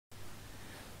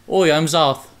Oi, I'm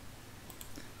Zoth.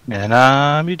 And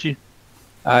I'm Yjui.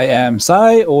 I am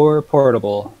Psy or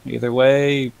Portable. Either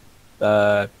way,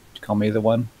 call me the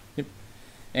one.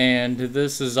 And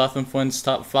this is Zoth and Flynn's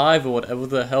Top 5, or whatever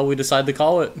the hell we decide to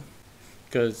call it.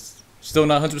 Because still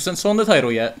not 100% still on the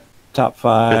title yet. Top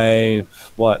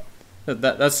 5, what?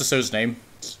 That's the show's name,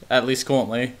 at least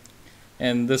currently.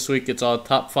 And this week it's our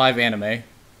Top 5 anime.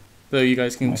 Though you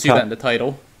guys can see that in the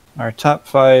title. Our top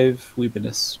 5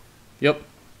 weebiness. Yep.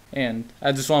 And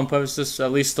I just want to post this,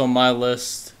 at least on my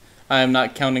list. I am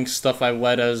not counting stuff I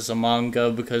read as a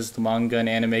manga because the manga and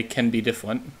anime can be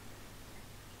different.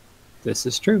 This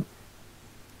is true.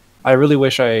 I really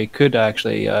wish I could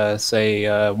actually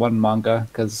say one manga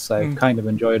because I've kind of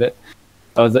enjoyed it.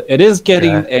 It is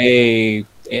getting a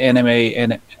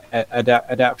anime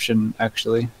adaptation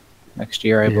actually next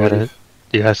year, I believe.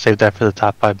 You gotta save that for the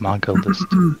top 5 manga list.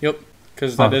 Yep,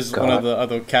 because that is one of the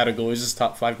other categories, is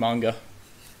top 5 manga.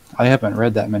 I haven't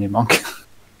read that many manga.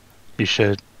 You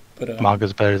should. But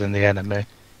Manga's better than the anime.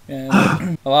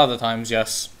 And a lot of the times,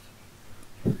 yes.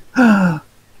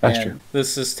 That's true.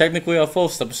 This is technically our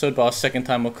first episode, but our second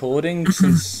time recording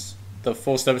since the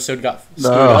first episode got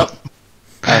screwed up.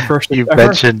 You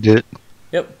mentioned it.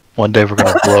 Yep. One day we're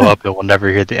gonna blow up and we'll never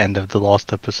hear the end of the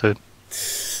lost episode.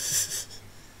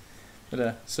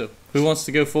 But, so, who wants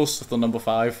to go first with the number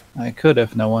 5? I could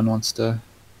if no one wants to.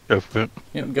 Go for it.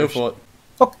 Yep, go for it.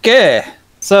 Okay.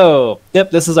 So,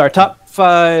 this is our top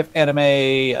 5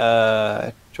 anime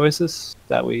choices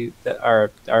that are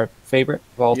our favorite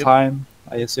of all time,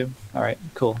 I assume. All right,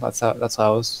 cool. That's how I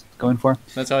was going for.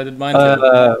 That's how I did mine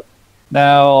too.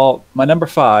 Now, my number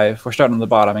 5. We're starting on the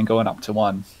bottom and going up to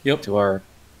 1. Yep. To our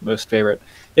most favorite.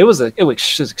 It was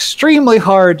extremely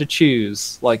hard to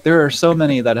choose. Like there are so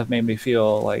many that have made me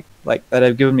feel like that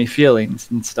have given me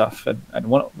feelings and stuff. And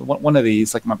one of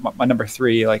these, like my number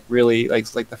 3, like really like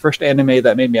the first anime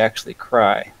that made me actually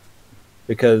cry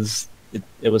because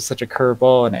it was such a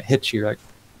curveball and it hits you. Like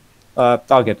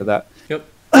I'll get to that. Yep.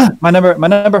 My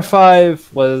number 5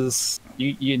 was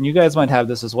you guys might have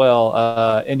this as well.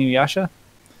 Inuyasha.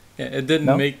 Yeah, it didn't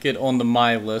No? make it on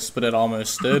my list, but it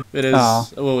almost did. It is a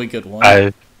really good one.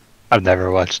 I've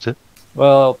never watched it.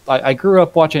 Well, I grew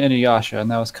up watching Inuyasha, and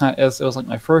that was it was like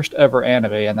my first ever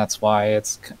anime, and that's why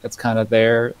it's kind of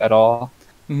there at all.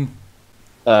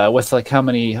 Mm-hmm. With like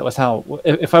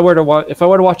if I were to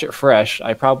watch it fresh,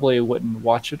 I probably wouldn't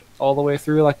watch it all the way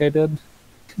through like I did.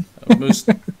 Most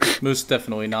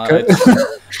definitely not.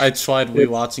 I tried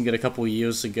rewatching it a couple of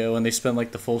years ago, and they spent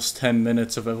like the first 10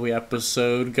 minutes of every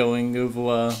episode going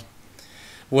over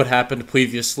what happened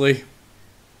previously.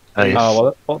 Nice.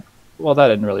 Well, that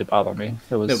didn't really bother me.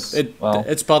 It was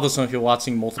it's bothersome if you're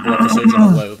watching multiple episodes in a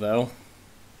row, though.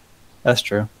 That's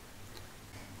true.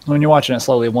 When you're watching it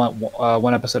slowly,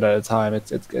 one episode at a time,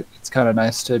 it's kind of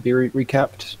nice to be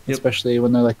recapped, especially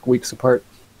when they're like weeks apart.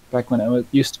 Back when it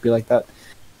used to be like that.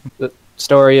 The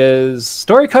story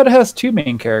kind of has 2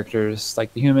 main characters,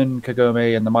 like the human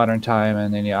Kagome in the modern time,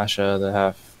 and Inuyasha, the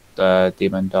half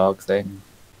demon dog thing.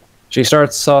 She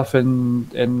starts off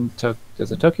in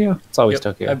is it Tokyo? It's always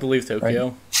Tokyo. I believe Tokyo.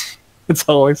 Right? It's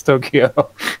always Tokyo.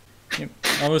 Yep,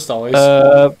 almost always.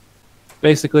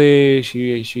 Basically,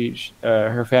 she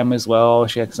her family's well.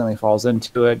 She accidentally falls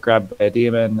into it, grabbed by a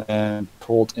demon, and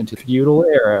pulled into the feudal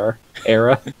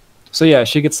era. So yeah,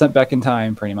 she gets sent back in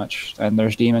time, pretty much. And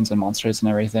there's demons and monsters and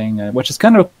everything, which is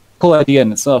kind of a cool idea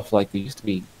in itself. Like, there used to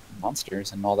be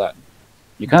monsters and all that.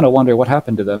 You kind of wonder what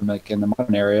happened to them, like in the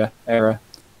modern era.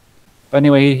 But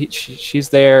anyway, she's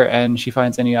there, and she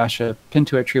finds Inuyasha pinned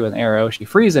to a tree with an arrow. She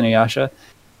frees Inuyasha.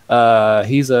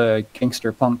 He's a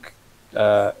gangster punk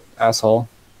asshole,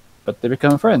 but they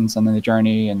become friends on the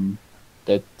journey, and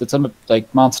did some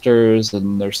like monsters,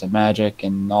 and there's some magic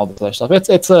and all the other stuff.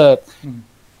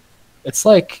 It's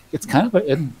kind of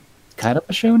a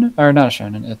shonen, or not a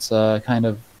shonen. It's kind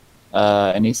of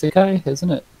an isekai,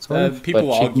 isn't it? Sort of.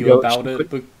 People argue about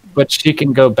it, but she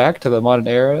can go back to the modern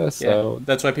era. So yeah,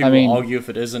 that's why people argue if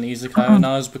it is an isekai or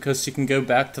not, is because she can go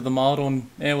back to the modern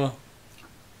era.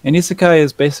 An isekai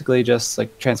is basically just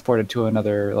like transported to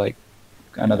another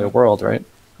world, right?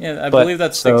 Yeah, I believe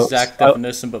that's the exact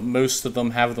definition, but most of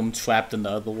them have them trapped in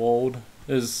the other world.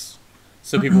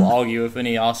 So people argue if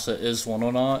Inuyasha is one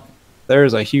or not.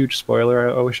 There's a huge spoiler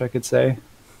I wish I could say.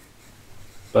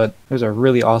 But there's a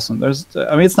really awesome it's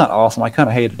not awesome, I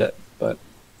kinda hated it, but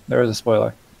there is a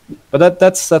spoiler. But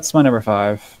that's my number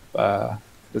 5.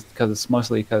 Just because it's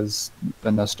mostly because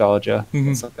the nostalgia.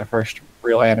 It's like the first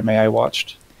real anime I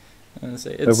watched. It's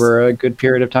over a good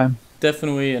period of time.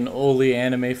 Definitely an early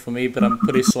anime for me, but I'm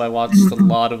pretty sure I watched a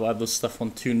lot of other stuff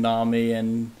on Toonami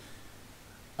and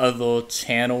other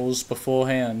channels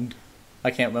beforehand.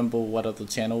 I can't remember what other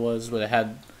channel was, but it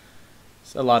had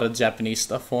a lot of Japanese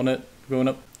stuff on it growing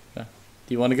up. Do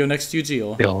you want to go next, Yjui,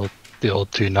 or? The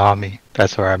old Toonami.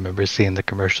 That's where I remember seeing the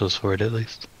commercials for it, at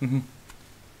least. Mhm.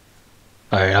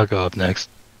 Alright, I'll go up next.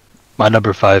 My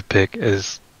number 5 pick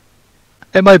is...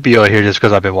 It might be out here just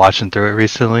because I've been watching through it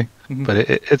recently, Mhm. but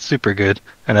it's super good,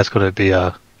 and that's going to be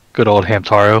good old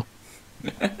Hamtaro.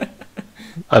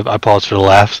 I paused for the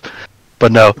laughs.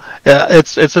 But no, yeah,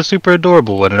 it's a super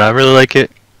adorable one, and I really like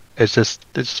it. It's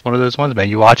just one of those ones, man.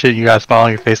 You watch it, and you got a smile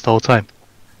on your face the whole time.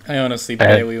 I honestly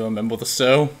barely remember the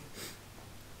show.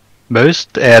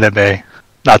 Most anime,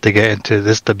 not to get into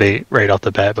this debate right off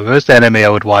the bat, but most anime I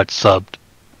would watch subbed.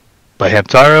 But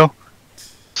Hamtaro,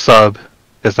 sub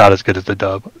is not as good as the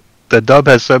dub. The dub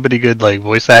has so many good like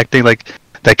voice acting. Like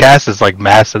the cast is like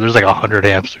massive. There's like 100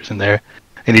 hamsters in there,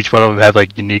 and each one of them have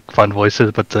like unique, fun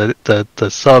voices. But the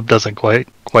sub doesn't quite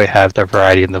have the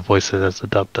variety in the voices as the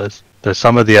dub does. There's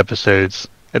some of the episodes.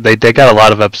 They got a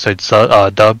lot of episodes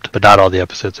dubbed, but not all the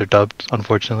episodes are dubbed,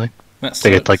 unfortunately.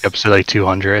 They get like episode like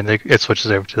 200, and it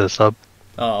switches over to the sub.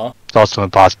 Oh. It's also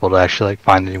impossible to actually like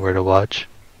find anywhere to watch,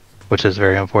 which is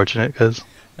very unfortunate because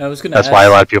that's why a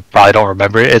lot of people probably don't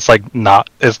remember it. It's like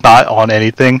it's not on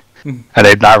anything, and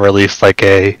they've not released like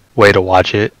a way to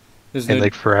watch it in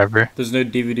like forever. There's no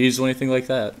DVDs or anything like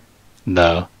that.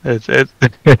 No, it's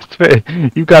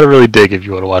you got to really dig if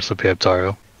you want to watch the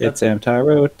Hamtaro. It's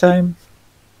Hamtaro time.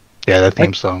 Yeah, that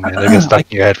theme song, man, they get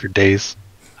stuck in your head for days.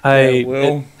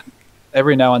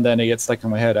 Every now and then it gets stuck in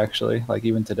my head, actually. Like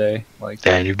even today, like.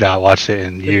 And you've not watched it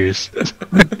in years. It's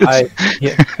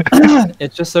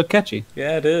just so catchy.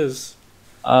 Yeah, it is.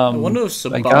 I wonder if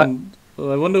I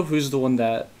wonder who's the one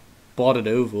that bought it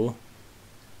over.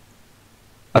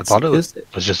 I thought it was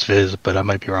just Viz, but I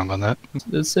might be wrong on that.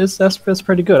 That's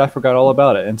pretty good. I forgot all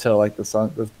about it until like the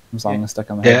song is stuck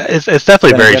in my head. Yeah, it's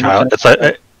definitely very child. It's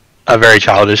a very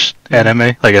childish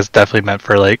anime. Like it's definitely meant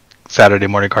for like Saturday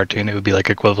morning cartoon. It would be like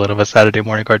equivalent of a Saturday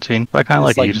morning cartoon. But I kind of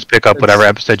like it. You just pick up whatever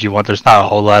episode you want. There's not a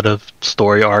whole lot of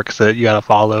story arcs that you gotta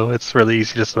follow. It's really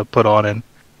easy just to put on and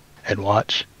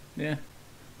watch. Yeah,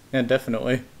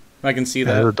 definitely. I can see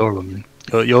that. It's adorable, man.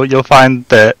 You'll find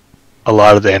that a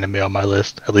lot of the anime on my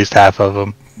list, at least half of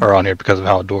them, are on here because of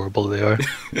how adorable they are.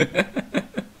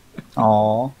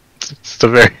 Aww. It's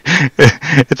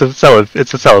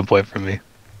a selling point for me.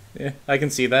 Yeah, I can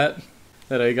see that.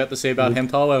 That I got to say about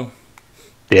Hamtaro.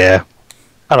 Yeah,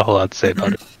 not a whole lot to say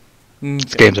about it.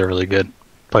 Its games are really good.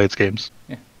 Play its games.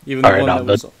 Yeah, even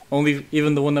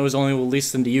the one that was only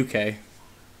released in the UK.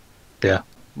 Yeah.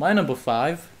 My number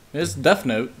 5 is Death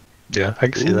Note. Yeah, I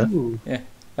can see that. Yeah,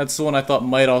 that's the one I thought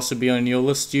might also be on your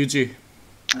list, Yjui.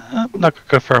 I'm not gonna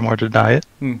confirm or deny it.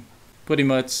 Pretty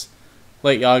much,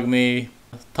 like Yagami,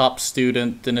 top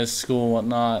student in his school and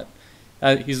whatnot.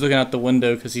 He's looking out the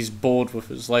window because he's bored with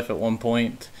his life at one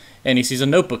point, and he sees a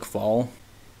notebook fall.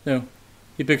 So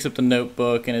he picks up the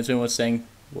notebook, and it's pretty much saying,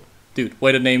 "Dude,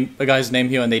 way to name a guy's name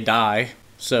here, and they die."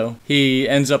 So he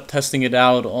ends up testing it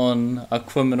out on a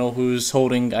criminal who's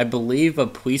holding, I believe, a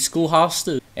preschool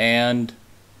hostage, and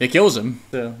it kills him.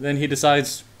 So then he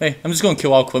decides, "Hey, I'm just gonna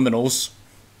kill all criminals,"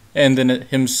 and then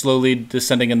him slowly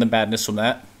descending into madness from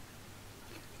that.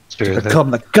 To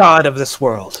become the god of this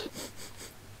world.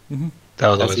 That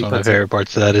was always one of my favorite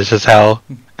parts of that. Is just how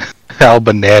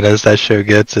bananas that show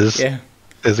gets is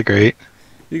great.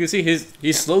 You can see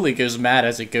he slowly goes mad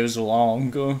as it goes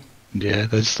along. Yeah,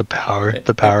 that's the power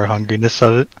hungriness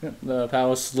of it. The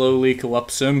power slowly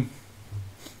corrupts him.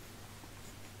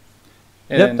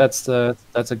 And that's a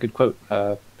good quote.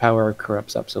 Power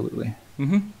corrupts absolutely.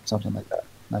 Something like that.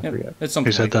 I forget. It's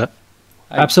something. Who said that?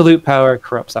 Absolute power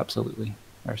corrupts absolutely,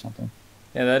 or something.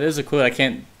 Yeah, that is a quote.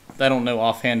 I don't know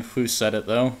offhand who said it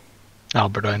though.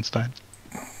 Albert Einstein.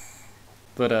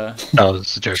 But that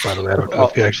was a joke, by the way. I don't know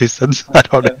if he actually said. I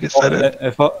don't know if he said it. I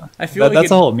feel like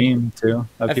that's a whole meme too.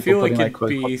 I feel like it could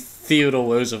be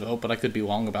Theodore Roosevelt, but I could be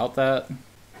wrong about that.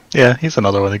 Yeah, he's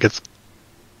another one that gets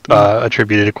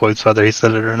attributed to quotes, whether he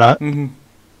said it or not. And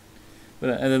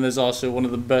then there's also one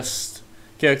of the best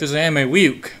characters in anime,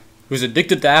 Ryuk, who's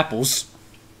addicted to apples.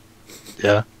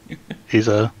 Yeah, he's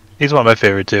one of my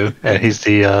favorite too, and he's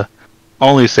the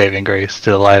only saving grace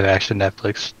to the live action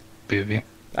Netflix movie.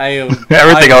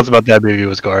 Everything else about that movie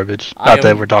was garbage. Not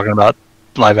that we're talking about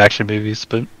live action movies,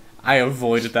 but I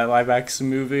avoided that live action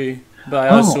movie, but I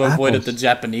also avoided the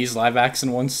Japanese live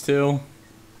action ones too.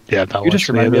 Yeah, you just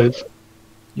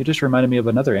reminded me of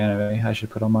another anime I should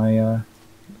put on my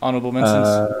honorable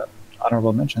mentions.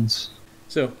 Honorable mentions.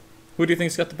 So, who do you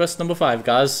think's got the best number 5,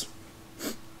 guys?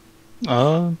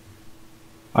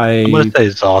 I'm gonna I say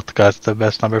Zoth got the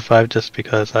best number 5 just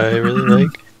because I really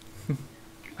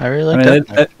I like mean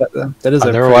Death Note. that is I've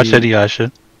a never watched pretty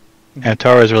Inuyasha.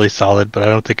 Hamtaro is really solid, but I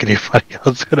don't think anybody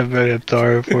else is gonna vote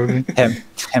Hamtaro for me.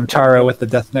 Hamtaro with the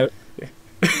Death Note.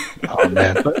 Oh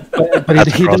man, But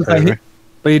that's a he doesn't crossover.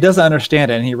 but he doesn't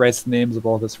understand it, and he writes the names of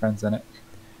all of his friends in it.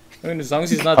 I mean, as long as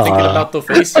he's not thinking about the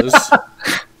faces.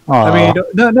 I mean,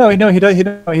 Aw. no,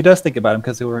 he does think about him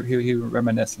because he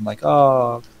reminisce and like,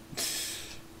 oh,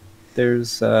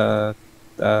 there's Sounds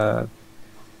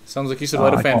like you should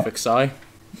write a I can't- fanfic, Sai.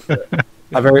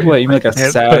 a very what you mean like a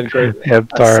sad great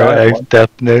Hamtaro sad X one.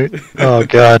 Death Note. Oh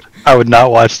god, I would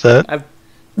not watch that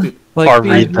like or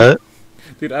read that.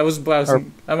 Dude, I was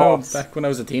browsing. I remember boss. back when I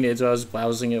was a teenager, I was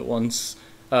browsing it once,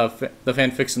 the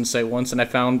fanfiction site once, and I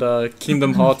found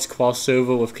Kingdom Hearts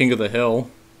crossover with King of the Hill.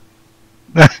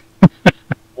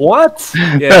 What?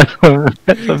 Yeah,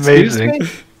 That's amazing.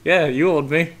 Excuse me? yeah, you old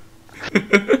me.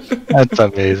 That's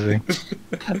amazing.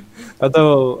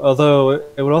 Although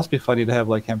it would also be funny to have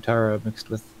like Hamtaro mixed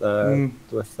with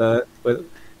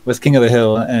with King of the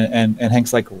Hill, and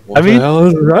Hank's like, what I mean- the hell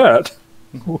is that?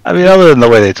 I mean, other than the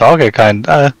way they talk,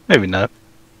 it maybe not.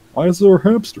 Why is there a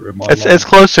hamster in my It's lawn?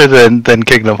 closer than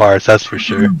Kingdom Hearts, that's for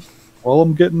sure. Well,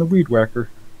 I'm getting the weed whacker.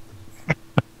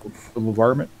 Little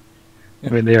varmint. I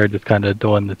mean, they are just kind of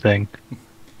doing the thing.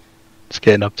 Just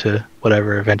getting up to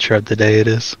whatever adventure of the day it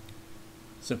is.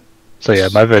 So yeah,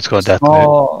 my vote's going Death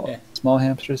Note. Yeah. Small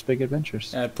hamsters, big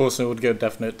adventures. I personally would go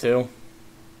Death Note too.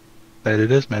 That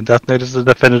it is, man. Death Note is the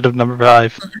definitive number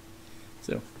 5.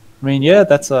 I mean, yeah,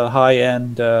 that's a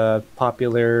high-end,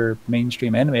 popular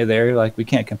mainstream anime. There, like we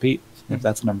can't compete if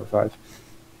that's number 5.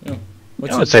 I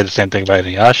would say the same thing about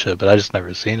Inuyasha, but I just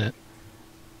never seen it.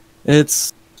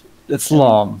 It's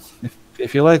long.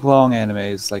 If you like long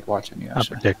animes, like watching Not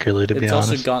Yasha. particularly, to be It's also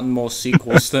honest. gotten more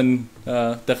sequels than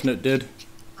Death Note did.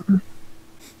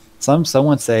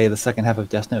 Someone say the second half of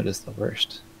Death Note is the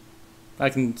worst. I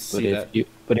can But see that.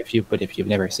 if you've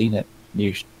never seen it,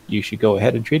 you should go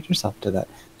ahead and treat yourself to that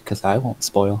because I won't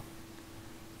spoil.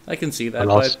 I can see that,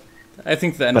 But also- but I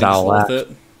think the But ending's I'll worth laugh. it.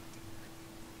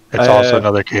 It's also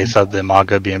another case of the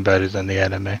manga being better than the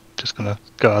anime. Just gonna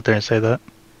go out there and say that.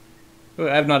 Wait,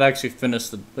 I've not actually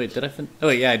finished the. Wait, did I finish? Oh,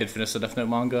 wait, yeah, I did finish the Death Note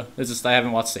manga. It's just I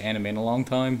haven't watched the anime in a long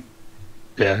time.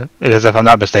 Yeah, it is. If I'm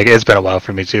not mistaken, it's been a while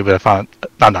for me too. But I'm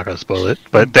not gonna spoil it.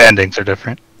 But the endings are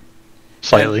different,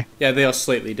 slightly. Yeah, they are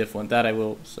slightly different. That I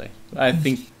will say. I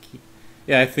think.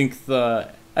 Yeah, I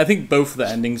think both the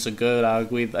endings are good. I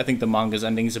agree. I think the manga's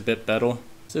ending's a bit better.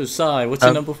 So, Sai, what's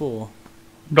your number 4?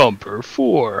 Number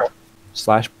 4.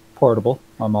 / portable.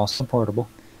 I'm also portable.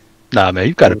 Nah, man,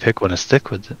 you've got to pick one and stick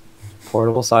with it.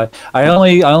 Portable Sai. I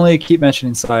only keep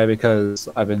mentioning Sai because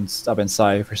I've been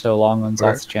Sai for so long on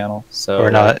Zoth's channel. So We're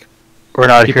not like, we're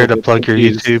not people here to get plug your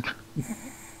confused. YouTube.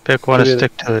 Pick one and Look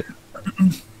at stick to it.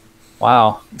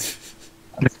 wow,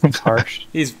 that's harsh.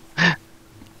 He's.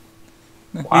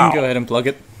 You Wow. can go ahead and plug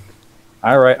it.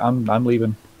 All right, I'm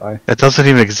leaving. Bye. It doesn't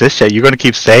even exist yet. You're gonna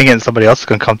keep saying it, and somebody else is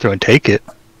gonna come through and take it.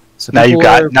 So Now you people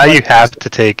are you like- have to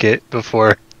take it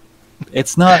before.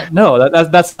 It's not. No,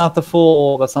 that's not the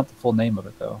full. That's not the full name of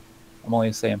it though. I'm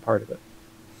only saying part of it.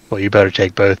 Well, you better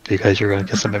take both because you're gonna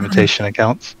get some imitation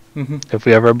accounts Mhm. if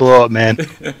we ever blow up, man.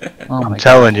 Oh I'm my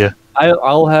telling you. God.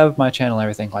 I'll have my channel and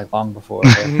everything like long before.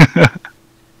 Okay?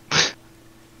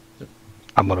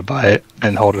 I'm gonna buy it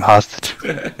and hold it hostage.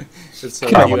 It's so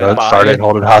Can I'm you gonna buy start it it? and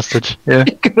hold it hostage. Yeah.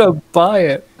 You're gonna buy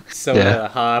it. so Yeah.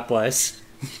 high price.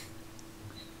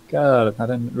 God, I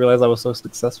didn't realize I was so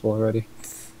successful already.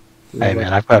 Hey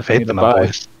man, I've got faith in my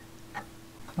boys.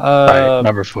 Alright,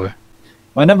 number 4.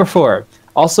 My number 4,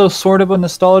 also sort of a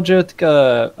nostalgic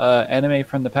anime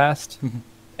from the past,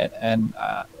 and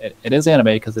it is anime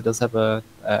because it does have a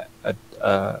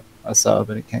sub,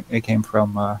 and it came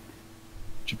from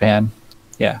Japan.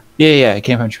 Yeah, it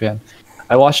came from Japan.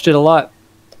 I watched it a lot.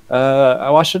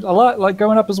 Like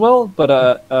growing up as well, but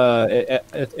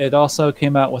it also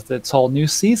came out with its whole new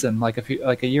season like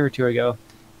a year or two ago.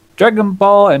 Dragon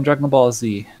Ball and Dragon Ball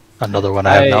Z. Another one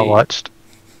I have not watched.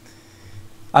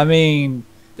 I mean,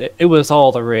 it was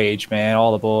all the rage, man.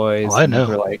 All the boys Oh, I know.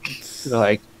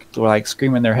 were like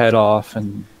screaming their head off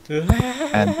and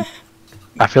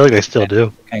I feel like they still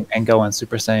do. and going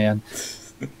Super Saiyan,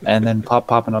 and then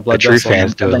popping a blood true vessel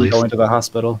fans and do, at then least. going to the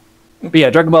hospital. But yeah,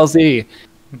 Dragon Ball Z.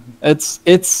 It's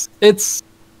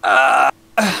God,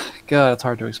 it's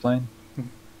hard to explain.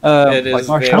 It Like is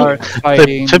martial very- arts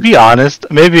fighting. To be honest,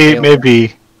 maybe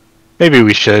Alien.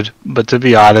 we should. But to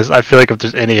be honest, I feel like if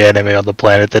there's any anime on the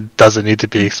planet that doesn't need to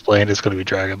be explained, it's going to be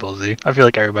Dragon Ball Z. I feel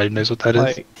like everybody knows what that is.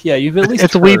 Like, yeah, you've at least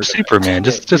It's heard Weeb of it. Superman.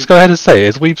 Just go ahead and say it.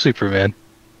 It's Weeb Superman.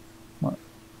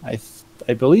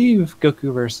 I believe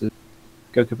Goku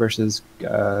versus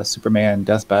Superman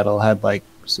Death Battle had like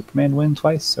Superman win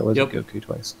twice, or was Yep. it Goku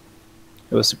twice?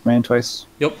 It was Superman twice.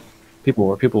 Yep.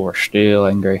 People were still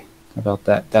angry about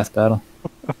that Death Battle.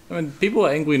 I mean, people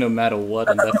are angry no matter what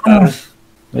in Death Battle.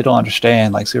 They don't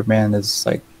understand. Like Superman is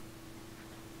like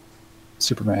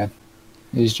Superman.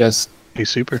 He's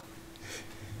super.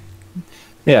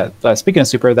 yeah. Speaking of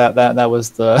super, that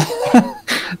was the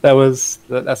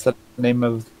that's the name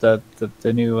of the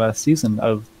new season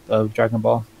of Dragon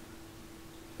Ball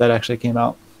that actually came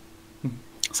out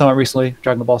somewhat recently.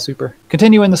 Dragon Ball Super,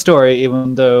 continuing the story,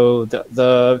 even though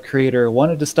the creator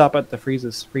wanted to stop at the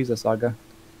Frieza saga,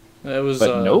 It was.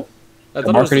 but nope. I The thought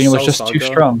it marketing the was Cell just Saga. too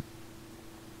strong.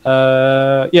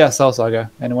 Yeah, Cell Saga,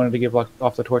 and wanted to give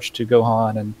off the torch to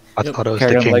Gohan and I Yep. thought it was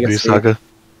Carry the on King Buu legacy. saga.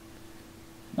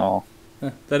 oh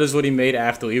That is what he made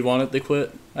after he wanted to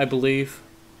quit, I believe.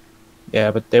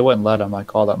 yeah, but they wouldn't let him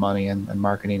like all that money and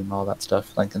marketing and all that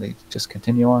stuff. Like, can they just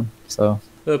continue on? So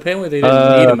But apparently they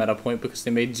didn't need him at a point because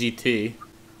they made GT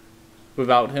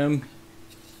without him.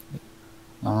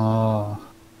 oh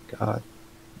god,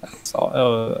 that's all.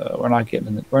 We're not getting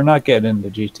into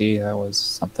GT. That was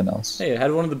something else. Hey, it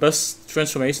had one of the best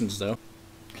transformations though.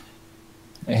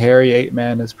 Harry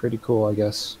 8-Man is pretty cool, I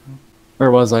guess. Where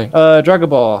was I? Dragon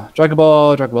Ball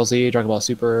Z, Dragon Ball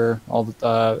Super.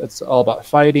 It's all about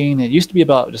fighting. It used to be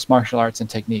about just martial arts and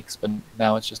techniques, but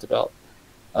now it's just about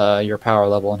your power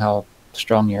level and how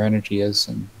strong your energy is,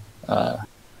 and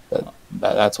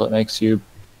that's what makes you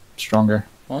stronger.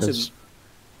 Honestly, 'Cause-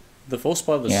 the full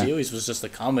spot of the Yeah. series was just a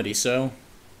comedy show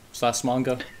 /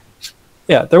 manga.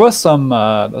 Yeah, there was some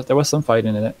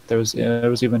fighting in it. There was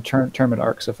even tournament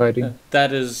arcs of fighting.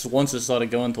 That is once it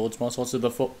started going towards muscle. So the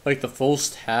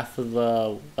first half of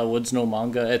the original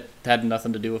manga, it had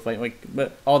nothing to do with fighting.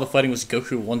 But all the fighting was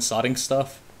Goku one-shotting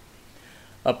stuff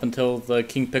up until the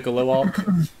King Piccolo arc.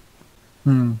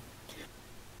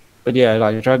 But yeah,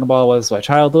 like Dragon Ball was my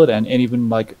childhood, and even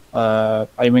like I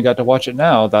even got to watch it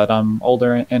now that I'm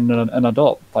older and an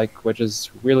adult, like, which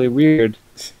is really weird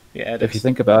Yeah, it if you is.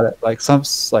 think about it. Like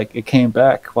it came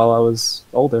back while I was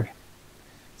older.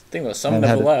 The thing was, some and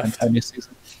never had left. a new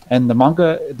season. And the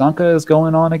manga is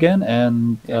going on again,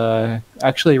 and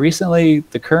actually recently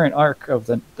the current arc of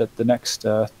the next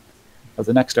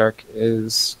arc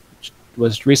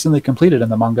was recently completed in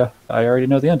the manga. I already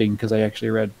know the ending because I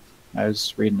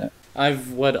was reading it.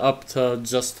 I've read up to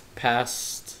just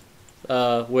past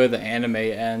where the anime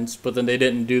ends, but then they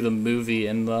didn't do the movie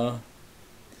in the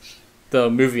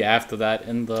movie after that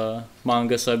in the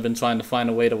manga, so I've been trying to find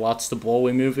a way to watch the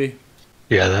Broadway movie.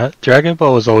 Yeah, that Dragon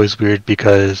Ball was always weird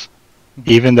because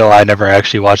even though I never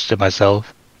actually watched it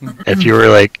myself, if you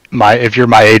were if you're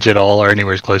my age at all or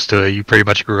anywhere close to it, you pretty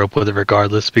much grew up with it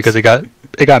regardless because it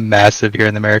got massive here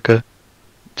in America.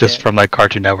 Just Yeah. from like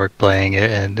Cartoon Network playing it,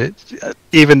 and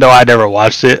even though I never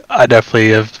watched it, I definitely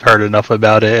have heard enough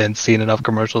about it and seen enough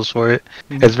commercials for it.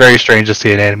 Mhm. It's very strange to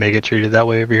see an anime get treated that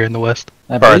way over here in the West,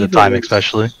 I or at the believe it time was-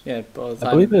 especially. Yeah, but I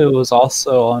believe it was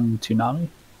also on Toonami.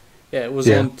 Yeah, it was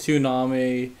Yeah. on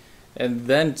Toonami, and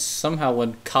then somehow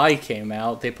when Kai came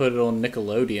out, they put it on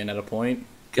Nickelodeon at a point.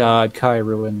 God, Kai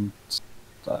ruined.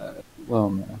 Well,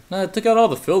 man. No, it took out all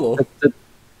the filler.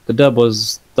 The dub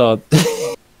was the.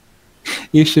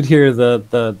 You should hear the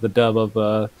dub of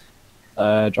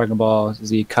Dragon Ball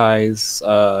Z Kai's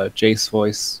Jace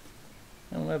voice.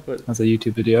 I don't know, but That's a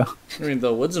YouTube video. I mean,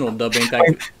 the original dub ain't that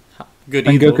good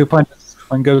When either.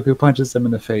 Goku punches him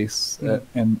in the face in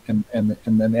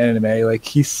the anime, like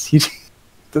he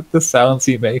the sounds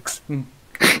he makes. Hmm.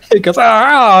 He goes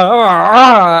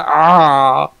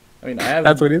ah. I mean, I have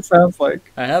That's what it sounds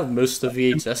like. I have most of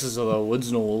VHSs of the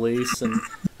original release, and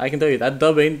I can tell you that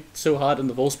dub ain't so hot in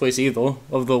the first place either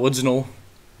of the original.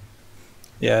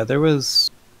 Yeah, there was.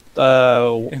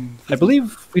 I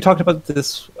believe we talked about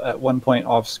this at one point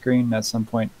off screen at some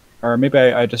point, or maybe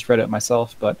I just read it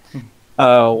myself. But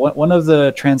one of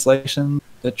the translations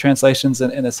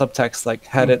in the subtext like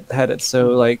had it so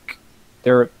like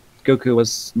Goku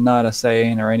was not a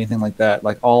Saiyan or anything like that.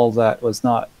 Like all of that was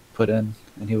not put in,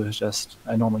 and he was just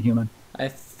a normal human. I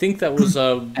think that was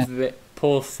a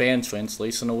poor fan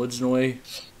translation originally.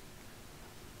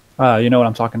 You know what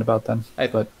I'm talking about then. I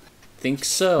But think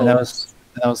so. and I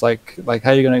was like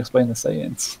how are you going to explain the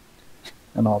Saiyans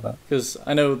and all that? Because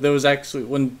I know there was actually,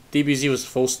 when DBZ was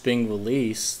first being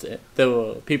released, there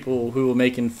were people who were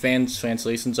making fan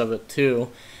translations of it too.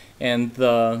 And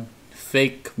the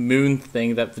fake moon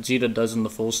thing that Vegeta does in the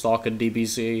first arc of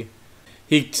DBZ,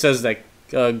 he says that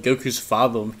Goku's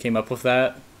father came up with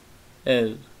that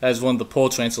as one of the poor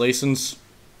translations,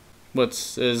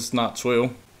 which is not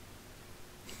true.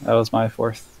 That was my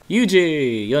fourth.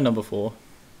 Yjui, you're number 4.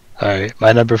 Alright,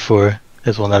 my number 4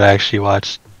 is one that I actually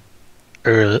watched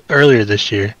earlier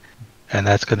this year, and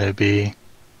that's going to be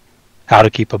How to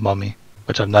Keep a Mummy,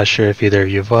 which I'm not sure if either of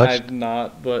you've watched. I've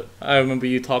not, but I remember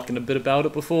you talking a bit about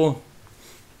it before.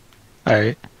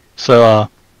 Alright, so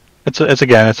it's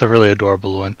a really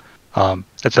adorable one.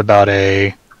 It's about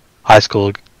a high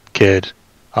school kid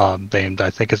named, I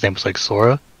think his name was like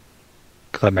Sora.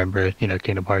 Cause I remember,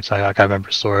 Kingdom Hearts. I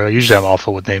remember Sora. Usually I'm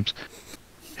awful with names.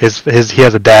 He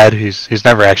has a dad who's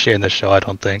never actually in the show, I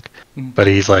don't think, but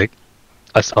he's like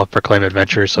a self-proclaimed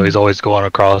adventurer, so he's always going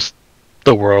across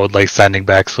the world, like sending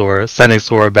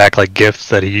Sora back like gifts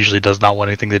that he usually does not want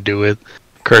anything to do with,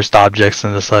 cursed objects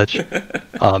and the such,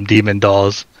 demon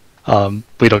dolls.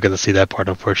 We don't get to see that part,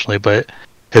 unfortunately, but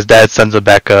his dad sends him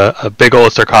back a big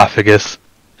old sarcophagus,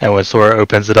 and when Sora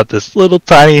opens it up, this little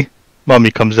tiny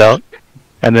mummy comes out,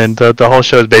 and then the whole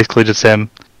show is basically just him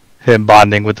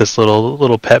bonding with this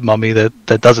little pet mummy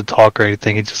that doesn't talk or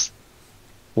anything. He just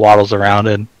waddles around,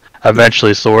 and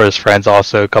eventually Sora's friends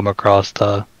also come across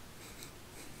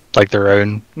like their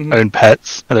own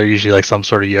pets, and they're usually like some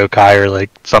sort of yokai or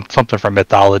like something from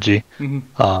mythology.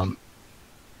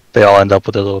 They all end up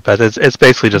with their little pets. It's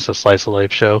basically just a slice of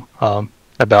life show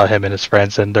about him and his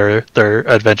friends and their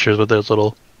adventures with their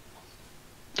little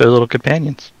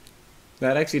companions.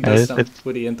 That actually does sound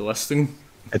pretty interesting.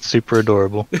 It's super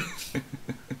adorable.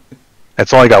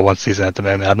 It's only got one season at the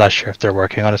moment. I'm not sure if they're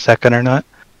working on a second or not.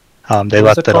 They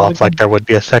left it off like there would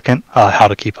be a second. How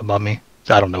to Keep a Mummy.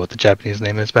 I don't know what the Japanese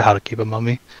name is, but How to Keep a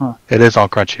Mummy. Huh. It is on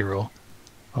Crunchyroll.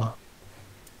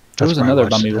 There was another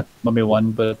mummy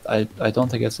one, but I don't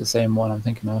think it's the same one I'm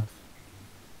thinking of.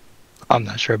 I'm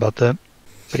not sure about that.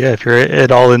 But yeah, if you're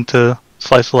at all into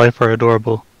slice of life or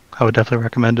adorable, I would definitely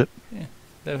recommend it. Yeah,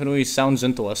 definitely sounds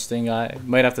interesting. I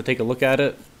might have to take a look at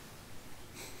it.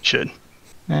 Should.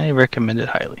 I recommend it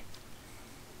highly.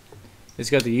 It's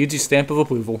got the Yjui stamp of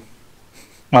approval.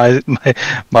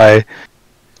 My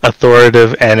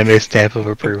authoritative anime stamp of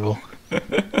approval.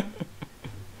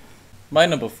 My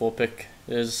number 4 pick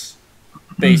is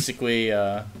basically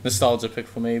a nostalgia pick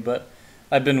for me, but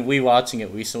I've been rewatching it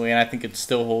recently, and I think it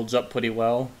still holds up pretty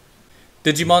well.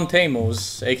 Digimon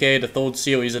Tamers, aka the third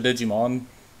series of Digimon.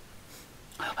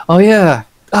 Oh yeah!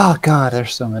 Oh god,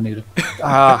 there's so many.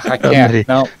 I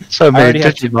can't. So many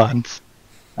Digimons.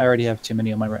 I already have too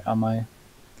many on my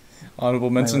honorable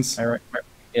mentions.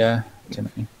 Yeah, too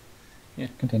many. Yeah,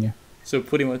 continue. So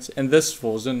pretty much in this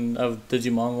version of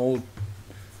Digimon World,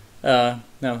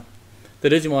 no, the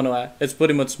Digimon, it's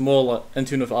pretty much more in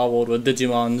tune with our world, where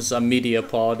Digimon's a media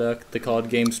product, the card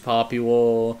game's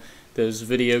popular, there's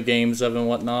video games of and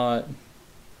whatnot,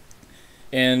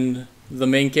 and the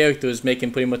main character is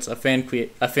making pretty much a fan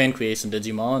creation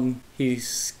Digimon. He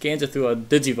scans it through a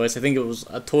Digivice. I think it was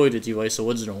a toy Digivice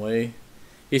originally.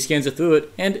 He scans it through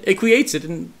it, and it creates it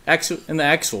in the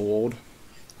actual world.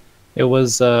 It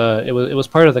was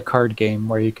part of the card game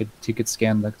where you could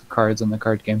scan the cards in the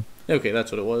card game. Okay,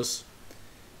 that's what it was.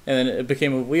 And then it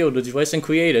became a real Digivice and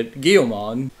created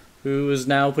Guilmon, who is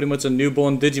now pretty much a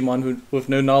newborn Digimon with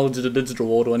no knowledge of the digital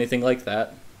world or anything like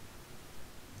that.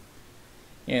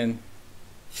 And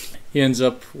he ends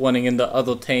up running into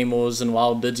other Tamers and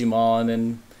wild Digimon,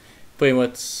 and pretty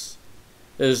much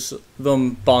is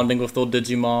them bonding with their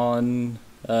Digimon,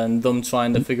 and them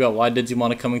trying to figure out why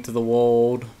Digimon are coming to the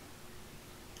world.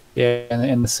 Yeah,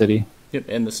 in the city. Yep,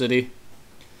 in the city.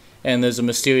 And there's a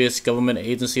mysterious government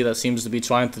agency that seems to be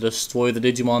trying to destroy the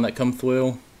Digimon that come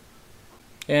through.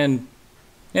 And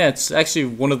yeah, it's actually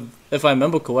one of, if I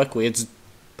remember correctly, it's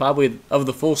probably, of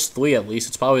the first 3 at least,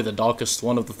 it's probably the darkest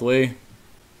one of the 3.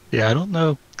 Yeah, I don't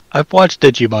know. I've watched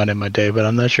Digimon in my day, but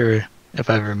I'm not sure if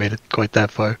I ever made it quite that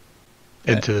far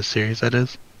into the series, that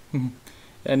is. And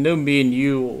I know me and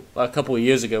you, a couple of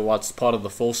years ago, watched part of the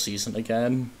full season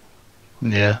again.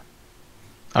 Yeah.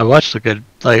 I watched a good,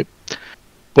 like,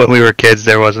 when we were kids,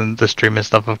 there wasn't the streaming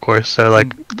stuff, of course. So,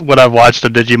 like, when I watched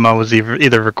of Digimon was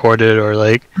either recorded or,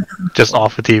 like, just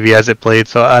off the TV as it played.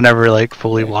 So I never, like,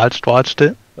 fully watched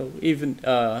it. Even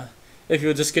if you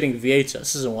were just getting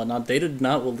VHSs and whatnot, they did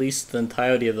not release the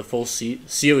entirety of the full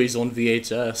series on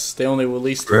VHS. They only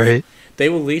released They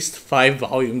released 5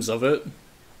 volumes of it.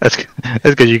 That's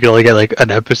because you could only get like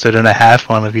an episode and a half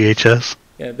on a VHS.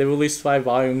 Yeah, they released 5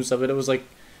 volumes of it. It was like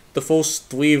the first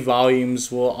 3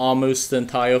 volumes were almost the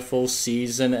entire full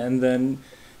season, and then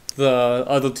the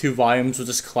other 2 volumes were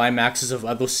just climaxes of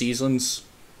other seasons,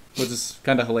 which is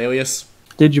kind of hilarious.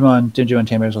 Digimon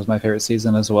Tamers was my favorite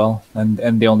season as well,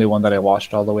 and the only one that I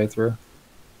watched all the way through.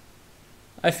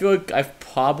 I feel like I've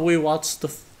probably watched the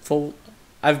full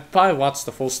I've probably watched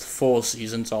the first 4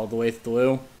 seasons all the way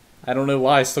through. I don't know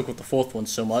why I stuck with the 4th one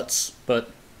so much, but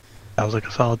Sounds like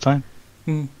a solid time.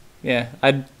 yeah,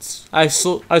 I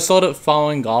saw it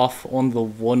falling off on the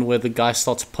one where the guy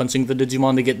starts punching the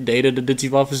Digimon to get data to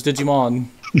digivolve his Digimon.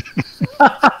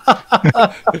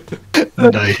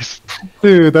 Nice.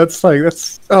 Dude, that's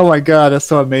oh my god, that's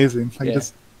so amazing. Like Yeah.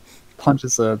 just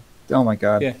punches oh my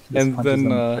god. Yeah, Just and punches then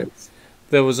him in the face.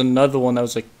 there was another one that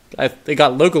was like, it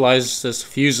got localized as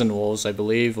Fusion Wars, I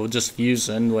believe, or just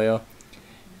Fusion, where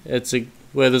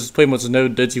where there's pretty much no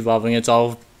digivolving. It's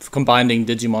all combining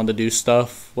Digimon to do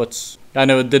stuff. I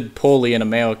know it did poorly in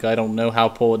America. I don't know how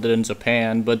poor it did in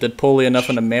Japan, but it did poorly enough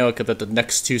in America that the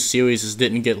next 2 series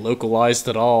didn't get localized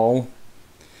at all.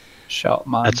 Shout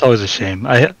mom. That's always a shame.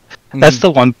 That's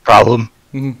the one problem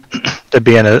to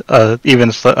being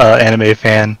even anime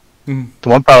fan. The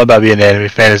one problem about being an anime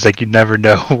fan is like you never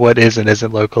know what is and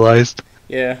isn't localized.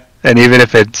 Yeah. And even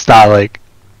if it's not like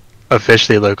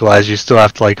officially localized, you still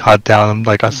have to like hunt down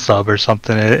like a sub or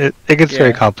something. It gets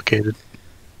very complicated.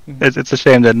 It's a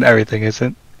shame that everything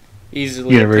isn't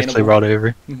Easily universally obtainable. brought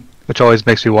over, which always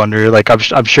makes me wonder. Like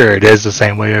I'm sure it is the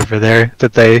same way over there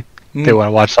that they want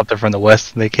to watch something from the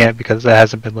West and they can't because it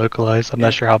hasn't been localized. I'm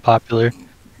not sure how popular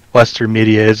Western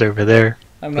media is over there.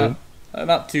 I'm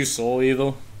not too sure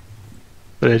either.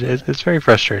 But it's very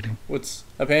frustrating. Which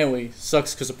apparently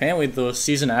sucks because apparently the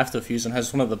season after Fusion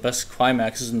has one of the best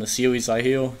climaxes in the series, I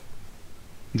hear.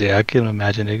 Yeah, I can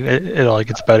imagine it all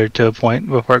gets better to a point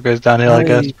before it goes downhill, I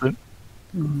guess. But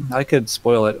I could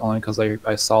spoil it only because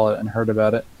I saw it and heard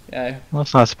about it. Yeah.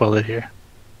 let's not spoil it here.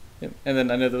 And then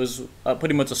I know there was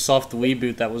pretty much a soft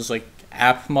reboot that was like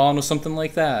Appmon or something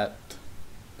like that.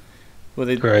 Where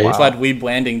they tried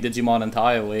rebranding Digimon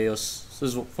entirely, this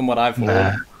is from what I've heard.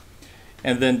 Nah.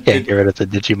 And then Can't get rid of the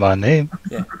Digimon name.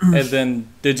 Yeah, and then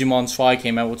Digimon Try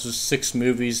came out, which was 6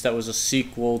 movies. That was a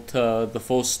sequel to the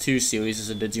first 2 series as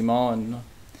a Digimon.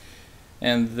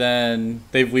 And then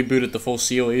they've rebooted the full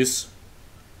series,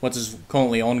 which is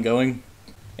currently ongoing,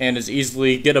 and is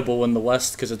easily gettable in the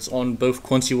West because it's on both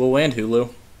Crunchyroll and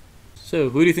Hulu. So,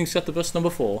 who do you think's got the best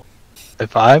number 4?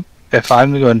 If I'm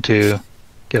going to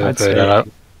give a vote,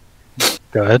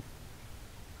 go ahead.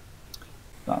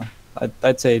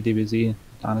 I'd say DBZ,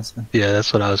 honestly. Yeah,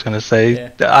 that's what I was gonna say.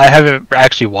 Yeah. I haven't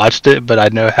actually watched it, but I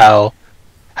know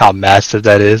how massive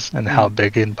that is and how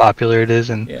big and popular it is,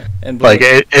 and like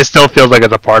it still feels like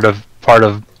it's a part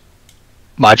of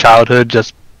my childhood.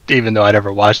 Just even though I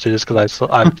never watched it, just because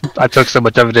I took so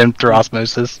much of it in through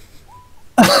osmosis.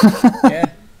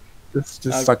 Yeah, Just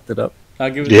sucked it up.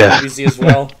 I'll give it to DBZ as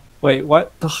well. Wait,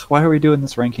 what? Ugh, why are we doing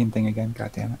this ranking thing again?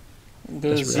 God damn it!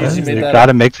 Because You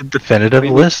gotta make the definitive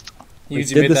list. We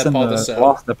did this in the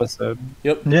last episode.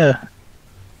 Yep. Yeah.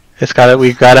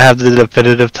 We gotta have the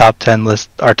definitive top 10 list,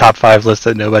 our top 5 list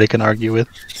that nobody can argue with.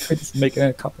 We're just making it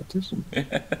a competition.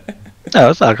 No,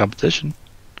 it's not a competition.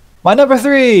 My number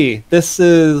 3. This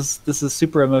is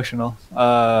super emotional.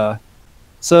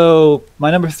 So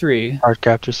my number 3.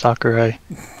 Cardcaptor Sakurai.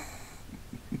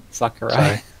 Sakurai.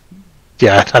 Sorry.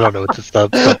 Yeah, I don't know what the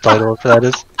subtitle for that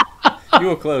is. You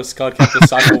were close, Cardcaptor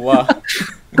Sakura.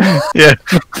 Yeah.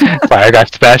 Sorry, I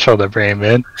got Smash on the brain,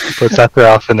 man. Put Sakura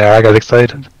off in there. I got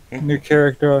excited. New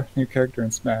character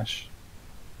in Smash.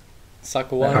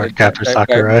 Sakura. Cardcaptor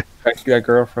Sakurai. That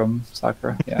girl from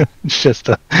Sakura. Yeah. It's just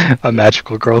a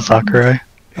magical girl Sakurai.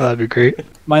 Oh, that'd be great.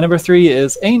 My number 3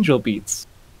 is Angel Beats.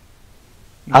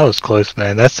 I was close,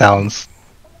 man. That sounds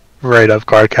right up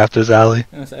Cardcaptor's alley.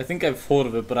 I think I've heard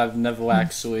of it, but I've never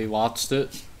actually watched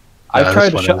it. I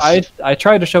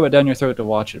tried to shove it down your throat to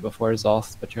watch it before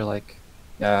Zoth, but you're like,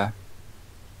 yeah.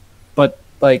 But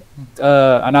like,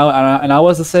 and I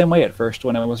was the same way at first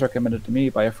when it was recommended to me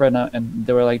by a friend, and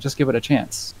they were like, just give it a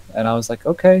chance, and I was like,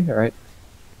 okay, all right.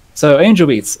 So Angel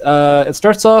Beats, it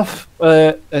starts off,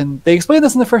 and they explained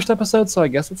this in the first episode, so I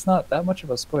guess it's not that much of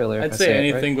a spoiler. I'd say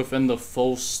anything within the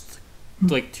first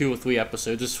like 2 or 3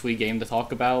 episodes is free game to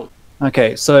talk about.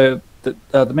 Okay, so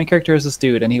the main character is this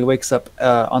dude, and he wakes up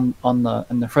in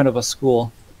the front of a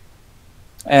school,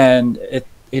 and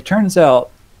it turns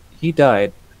out he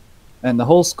died, and the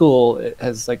whole school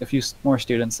has like a few more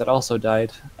students that also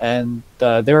died, and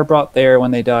they were brought there when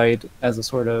they died as a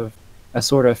sort of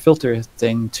filter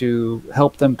thing to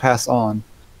help them pass on.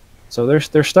 So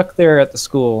they're stuck there at the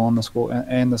school, and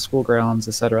the school grounds,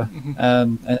 etc.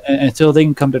 And until they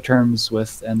can come to terms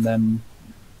with, and then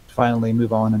finally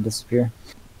move on and disappear.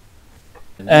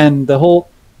 And the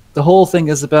whole thing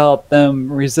is about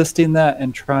them resisting that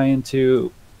and trying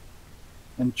to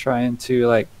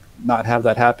like not have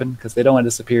that happen, because they don't want to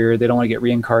disappear, they don't want to get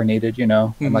reincarnated,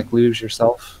 and like lose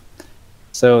yourself.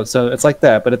 So it's like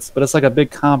that, but it's like a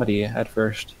big comedy at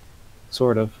first,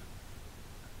 sort of,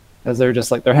 as they're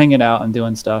just like they're hanging out and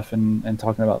doing stuff and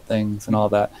talking about things and all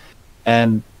that,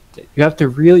 and you have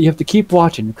to keep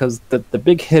watching because the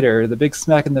big hitter, the big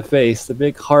smack in the face, the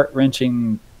big heart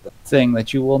wrenching thing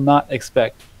that you will not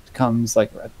expect comes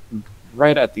like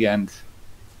right at the end.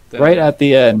 Right at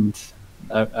the end,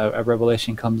 a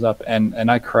revelation comes up,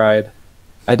 and I cried.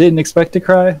 I didn't expect to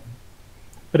cry,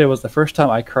 but it was the first time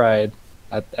I cried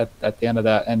at the end of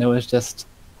that, and it was just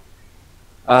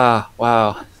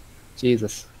wow,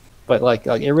 Jesus. But like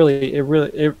you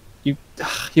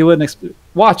wouldn't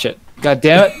watch it. God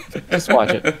damn it, just watch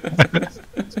it.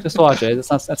 Just watch it.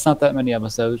 It's not that many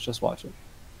episodes. Just watch it.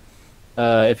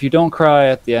 If you don't cry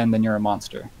at the end, then you're a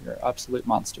monster. You're an absolute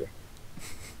monster.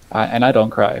 And I don't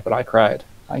cry, but I cried.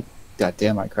 God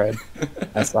damn, I cried.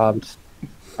 I sobbed.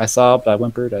 I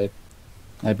whimpered.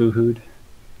 I boo-hooed.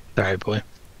 Sorry, boy.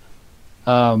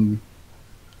 But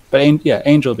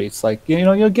Angel Beats, like,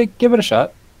 you'll give it a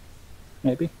shot,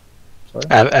 maybe. Sorry.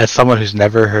 As someone who's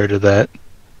never heard of that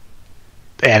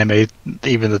anime,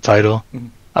 even the title,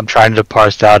 I'm trying to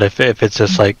parse out if it's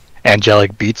just like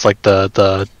angelic beats, like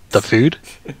the food.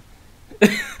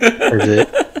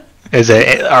 Is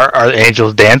it are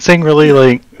angels dancing really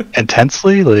like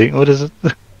intensely? Like what is it?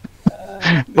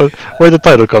 Where'd the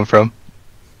title come from?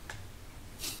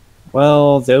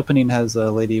 Well, the opening has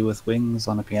a lady with wings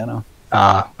on a piano.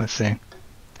 Let's see.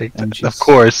 Of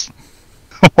course.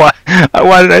 Why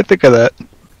did I think of that?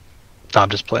 No, I'm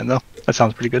just playing though. That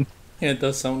sounds pretty good. Yeah, it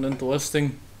does sound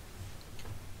interesting.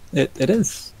 It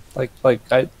is like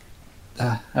I.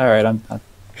 All right,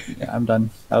 I'm done.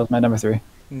 That was my number 3.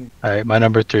 Alright, my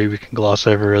number 3 we can gloss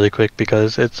over really quick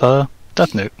because it's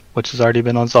Death Note, which has already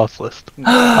been on Zoth's list.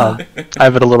 I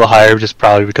have it a little higher just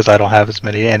probably because I don't have as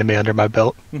many anime under my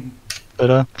belt.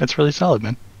 But it's really solid,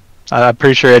 man. I'm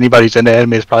pretty sure anybody who's into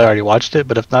anime has probably already watched it,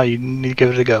 but if not, you need to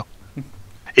give it a go.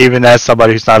 Even as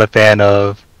somebody who's not a fan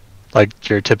of like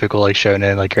your typical like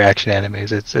shonen, like your action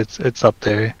animes, it's up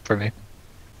there for me.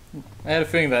 I had a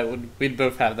feeling that we'd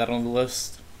both have that on the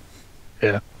list.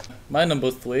 Yeah. My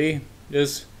number 3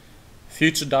 is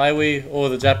Future Daiwi, or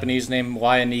the Japanese name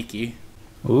Wayaniki.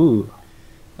 Ooh,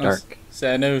 dark.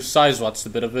 So I know Sai's watched a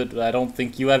bit of it, but I don't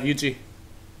think you have, Yjui.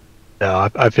 No,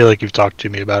 I feel like you've talked to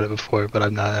me about it before, but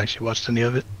I've not actually watched any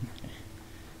of it.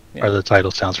 Yeah. Or the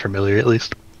title sounds familiar, at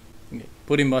least.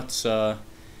 Pretty much,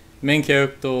 main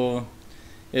character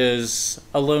is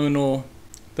a loner,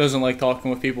 doesn't like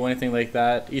talking with people, anything like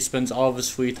that. He spends all of his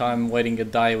free time writing a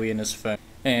diary in his phone,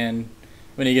 and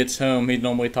when he gets home, he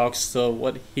normally talks to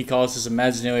what he calls his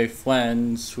imaginary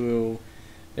friends, who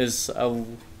is a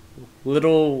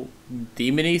little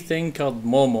demony thing called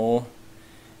Momo,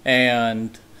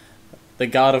 and the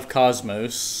god of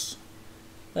cosmos.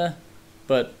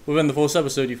 But within the first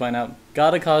episode, you find out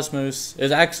God of Cosmos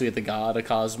is actually the god of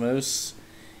cosmos,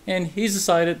 and he's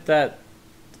decided that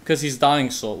because he's dying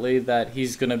shortly, that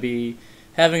he's gonna be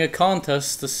having a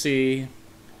contest to see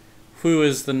who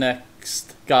is the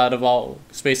next god of all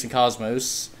space and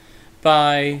cosmos,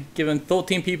 by giving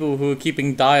 13 people who are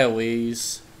keeping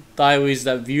diaries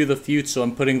that view the future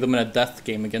and putting them in a death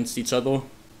game against each other.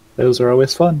 Those are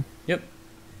always fun. Yep.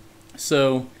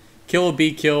 So, kill or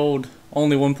be killed,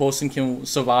 only one person can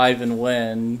survive and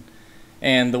win,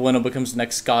 and the winner becomes the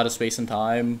next god of space and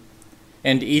time.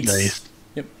 And each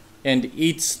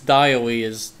diary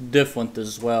is different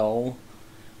as well.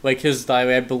 Like his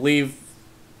diary, I believe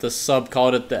the sub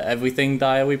called it the everything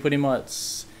diary, pretty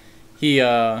much.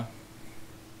 It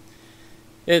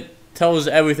tells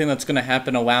everything that's going to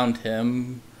happen around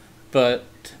him, but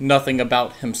nothing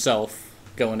about himself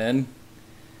going in.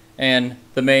 And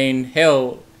the main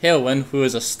heroine, who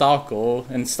is a stalker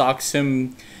and stalks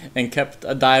him and kept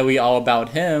a diary all about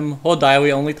him, her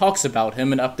diary only talks about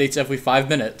him and updates every 5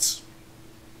 minutes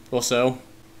or so.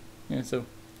 Yeah, so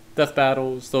death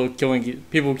battles, though,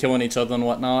 people killing each other and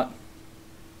whatnot.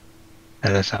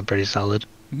 Yeah, that sounds pretty solid.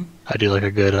 I do like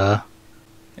a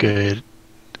good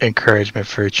encouragement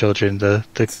for children to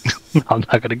I'm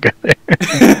not gonna go there.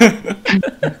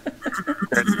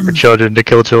 For children to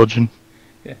kill children.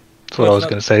 Yeah. That's what I was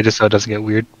gonna say, just so it doesn't get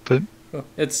weird. But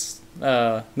it's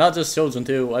not just children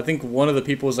too. I think one of the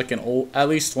people is like at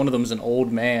least one of them is an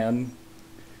old man.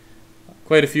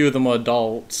 Quite a few of them are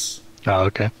adults. Oh,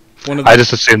 okay. I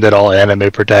just assumed that all anime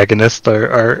protagonists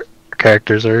are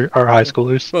characters are high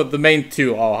schoolers. Well, the main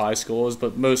 2 are high schoolers,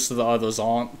 but most of the others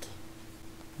aren't.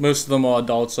 Most of them are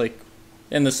adults, like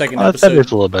in the second episode. That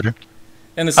is a little better.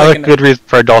 In the I second like good reason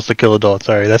for adults to kill adults.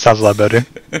 Sorry, that sounds a lot better.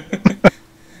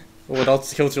 Or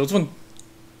adults to kill children.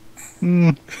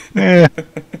 Yeah.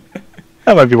 I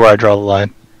That might be where I draw the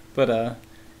line. But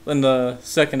in the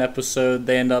second episode,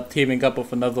 they end up teaming up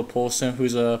with another person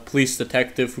who's a police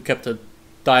detective who kept a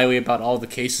diary about all the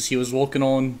cases he was working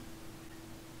on.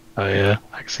 Oh yeah,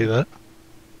 I can see that.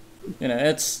 You know,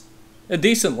 it's a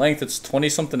decent length. It's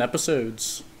 20-something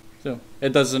episodes, so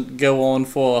it doesn't go on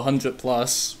for 100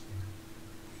 plus.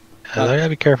 Yeah, I gotta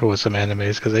be careful with some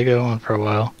animes because they go on for a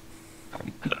while.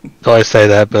 So I say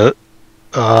that, but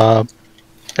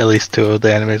at least 2 of the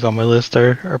animes on my list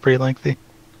are pretty lengthy.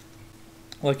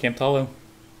 Like Camtalo.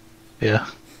 Yeah,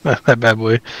 that bad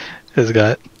boy has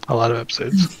got a lot of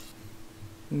episodes.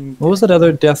 What was that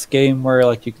other death game where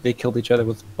like they killed each other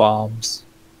with bombs?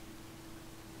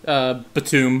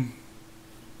 Batum.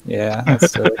 Yeah,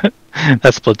 that's silly.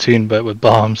 That's Splatoon, but with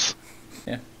bombs.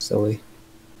 Silly.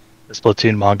 The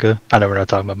Splatoon manga. I know we're not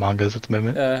talking about mangas at the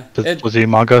moment. It Splatoon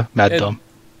manga, mad dumb.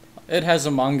 it has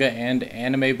a manga and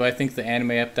anime, but I think the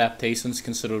anime adaptation's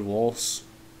considered worse.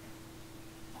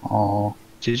 Oh,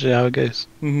 It's usually how it goes.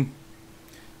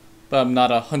 But I'm not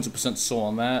 100% sold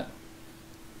on that.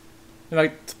 In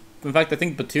fact, I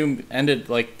think Batum ended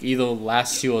like either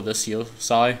last year or this year.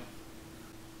 Sorry.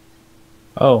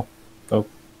 oh,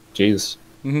 jeez.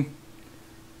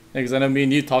 Because I know me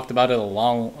and you talked about it a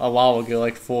while ago,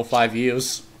 like 4 or 5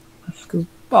 years. Because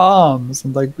bombs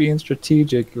and like being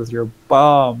strategic with your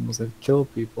bombs that kill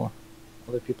people,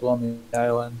 other people on the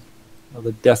island, or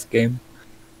the death game.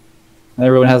 And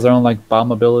everyone has their own like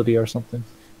bomb ability or something.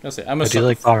 I do I do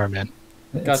like Bomberman.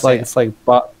 It's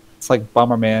like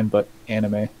Bomberman but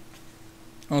anime.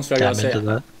 I'm sorry, Yeah, I I'm into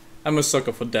that. I'm a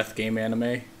sucker for death game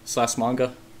anime /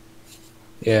 manga.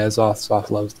 Yeah, Zoth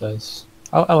loves those.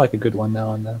 I like a good one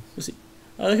now and then.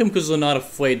 I like them because they're not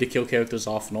afraid to kill characters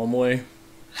off normally.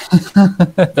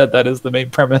 that is the main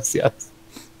premise. Yes,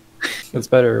 it's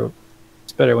better.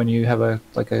 It's better when you have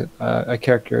a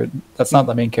character that's not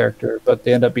the main character, but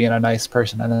they end up being a nice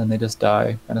person and then they just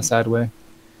die in a sad way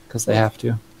because they have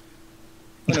to.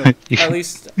 At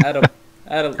least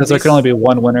Because there can only be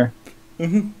one winner.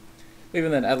 Even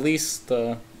then, at least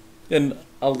in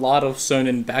a lot of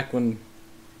shonen back when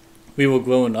we were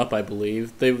growing up, I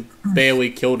believe they barely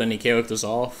killed any characters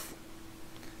off,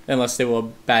 unless they were a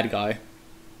bad guy.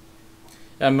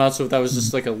 I'm not sure if that was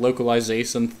just like a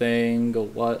localization thing or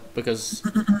what, because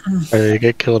Or they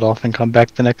get killed off and come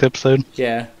back the next episode.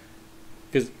 yeah,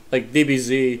 because like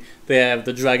DBZ, they have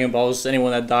the Dragon Balls.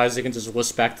 Anyone that dies, they can just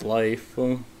whisk back to life.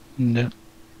 No.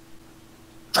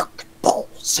 Dragon Ball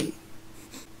Z.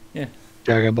 Yeah.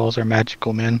 Dragon Balls are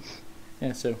magical, man.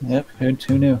 Yeah. So Yep.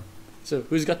 Who knew? so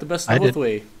who's got the best I of both did.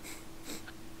 way?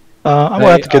 I'm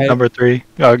gonna have to get number 3.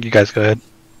 Oh, you guys go ahead.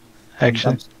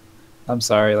 Actually, I'm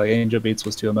sorry. Like Angel Beats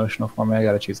was too emotional for me. I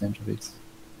gotta choose Angel Beats.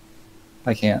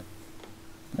 I can't.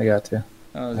 I got to.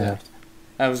 I have to.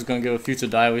 I was gonna go with Future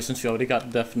Diary since you already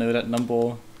got Death Note at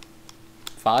number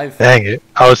 5. dang it!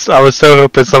 I was so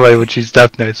hoping somebody would choose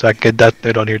Death Note so I could get Death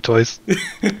Note on here twice.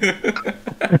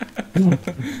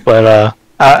 But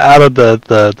out of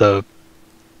the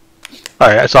all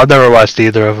right, so I've never watched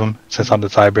either of them since I'm the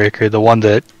tiebreaker. The one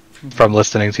that, from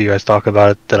listening to you guys talk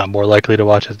about it, that I'm more likely to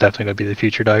watch is definitely gonna be the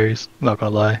Future Diaries. I'm not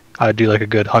gonna lie, I do like a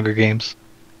good Hunger Games.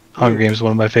 Hunger Games is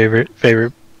one of my favorite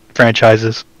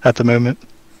franchises at the moment.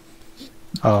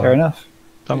 Fair enough.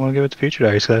 So I'm gonna give it to Future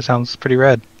Diaries because that sounds pretty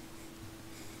rad.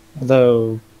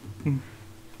 Although,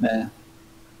 meh.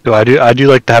 So I do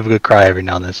like to have a good cry every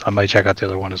now and then. So I might check out the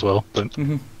other one as well. But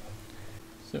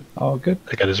Oh, good.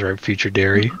 I got his right Future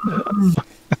Dairy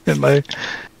in my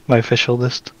official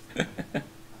list.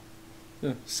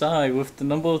 Sai with the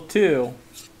number 2.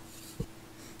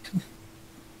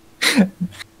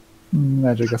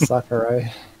 Magic of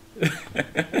Sakurai.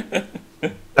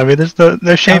 I mean, there's no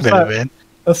shame in it, man.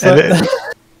 That's And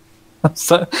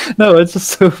not- no, it's just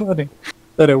so funny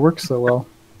that it works so well.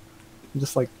 You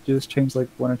just change like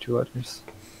 1 or 2 letters,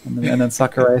 and then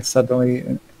Sakurai suddenly,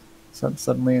 and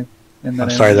then I'm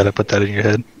sorry that I put that in your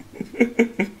head.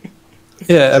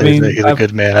 Yeah, I mean, he's a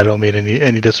good man. I don't mean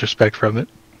any disrespect from it.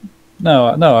 no,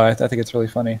 I think it's really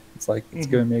funny. It's like it's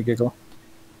giving me a giggle.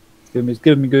 It's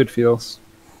giving me good feels.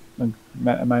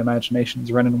 My imagination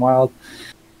is running wild.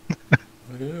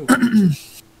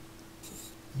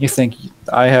 You think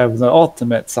I have the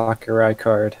ultimate Sakurai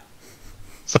card?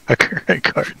 Sakurai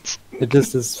cards. It's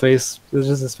just his face. It's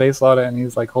just his face on it, and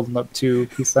he's like holding up 2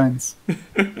 peace signs.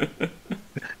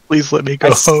 Please let me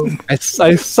go home. I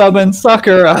summon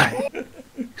Sakurai.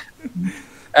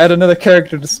 Add another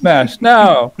character to Smash.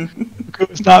 No.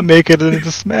 Goku's not making it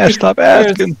into Smash. Stop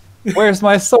asking. Where's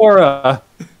my Sora?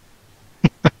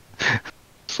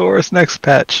 Sora's next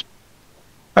patch.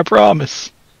 I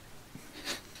promise.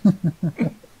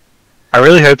 I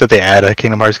really hope that they add a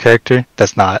Kingdom Hearts character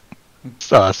that's not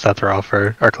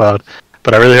Sephiroth or Cloud.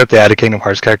 But I really hope they add a Kingdom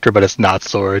Hearts character, but it's not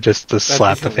Sora, just to That'd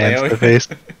slap be the fans in the hilarious.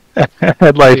 face.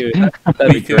 And like Dude,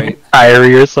 that'd be great.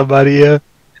 Irie or somebody, yeah.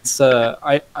 It's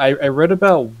I read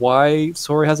about why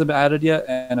Sora hasn't been added yet,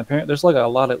 and apparently there's like a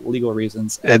lot of legal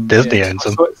reasons. And Disney owns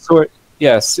them.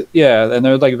 Yes, yeah, and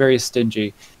they're like very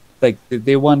stingy. Like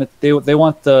they want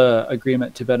the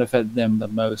agreement to benefit them the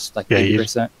most, like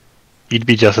 80%. You'd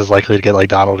be just as likely to get like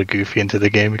Donald and Goofy into the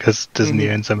game because Disney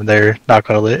owns them and they're not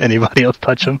going to let anybody else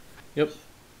touch them. Yep.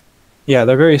 Yeah,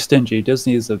 they're very stingy.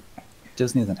 Disney's an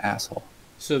asshole.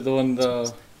 So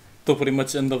they'll pretty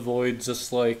much end the void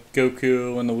just like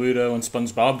Goku and Naruto and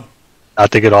SpongeBob.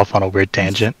 Not to get off on a weird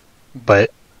tangent,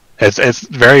 but it's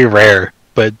very rare.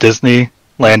 But Disneyland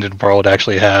and World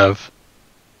actually have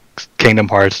Kingdom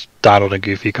Hearts Donald and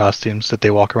Goofy costumes that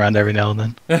they walk around every now and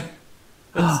then.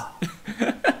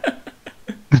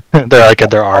 They're like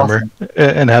at their armor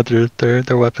and have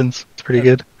their weapons. It's pretty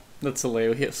good. That's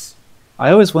hilarious.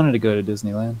 I always wanted to go to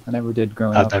Disneyland. I never did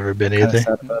growing up. I've never been Kinda either.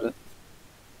 sad about it.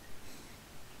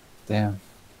 Damn.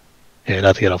 Yeah,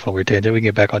 not to get off on a weird tangent. We can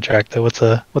get back on track though.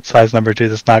 What's size number 2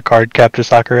 that's not card capture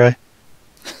Sakurai?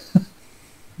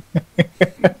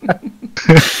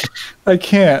 I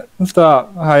can't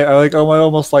stop. I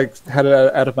almost like had it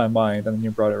out of my mind, and then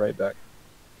you brought it right back.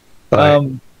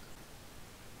 Sorry.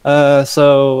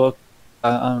 So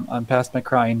I'm past my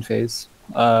crying phase.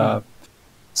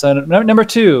 So number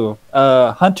 2,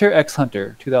 Hunter x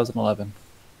Hunter, 2011.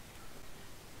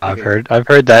 I've heard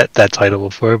that title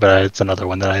before, but it's another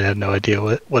one that I have no idea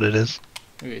what it is.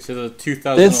 Okay, so the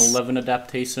 2011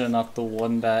 adaptation, not the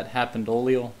one that happened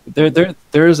earlier.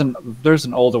 There's an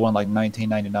older one like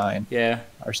 1999. Yeah.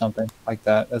 Or something like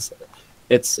that.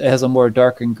 It has a more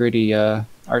dark and gritty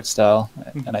art style,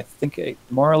 and I think it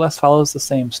more or less follows the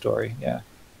same story. Yeah,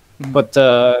 but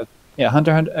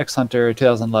Hunter x Hunter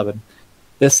 2011.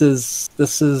 This is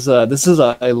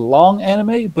a long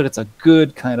anime, but it's a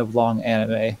good kind of long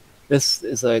anime. This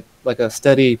is like a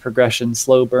steady progression,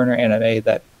 slow burner anime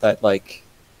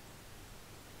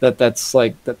that's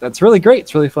really great.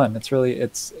 It's really fun. It's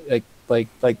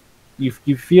like you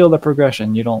feel the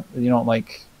progression. You don't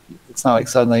like. It's not like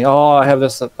suddenly, oh, I have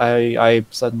this. I'm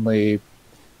suddenly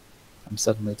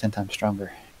 10 times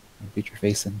stronger. I beat your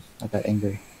face in. I got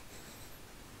angry.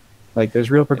 Like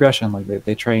there's real progression. Like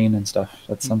they train and stuff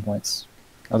at some points.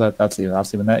 Oh, that's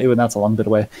a long bit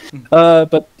away.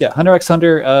 But yeah, Hunter x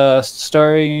Hunter,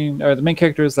 the main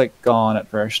character is like gone at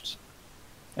first,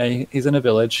 and he's in a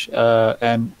village,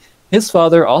 and his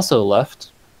father also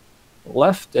left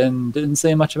and didn't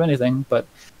say much of anything, but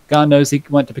God knows he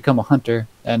went to become a hunter,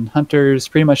 and hunters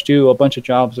pretty much do a bunch of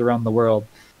jobs around the world,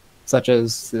 such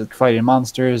as fighting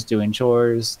monsters, doing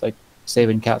chores, like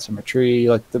saving cats from a tree.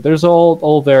 Like there's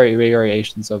all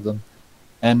variations of them.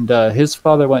 And his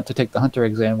father went to take the hunter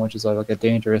exam, which is like a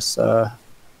dangerous,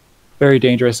 very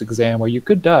dangerous exam where you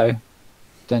could die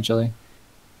potentially,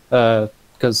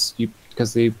 because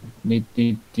they need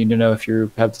to know if you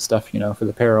have the stuff, for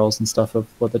the perils and stuff of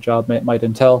what the job might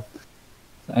entail.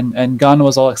 And Gon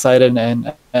was all excited,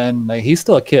 and like, he's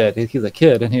still a kid. He's a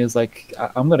kid, and he was like,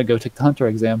 "I'm gonna go take the hunter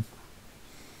exam."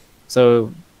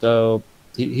 So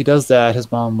he does that. His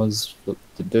mom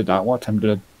did not want him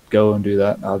to go and do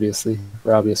that, obviously,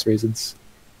 for obvious reasons.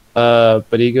 But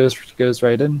he goes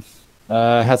right in.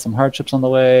 Had some hardships on the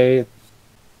way. At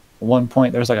one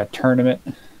point, there's like a tournament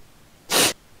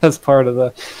as part of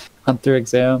the hunter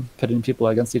exam, pitting people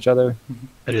against each other.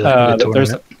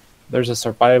 There's a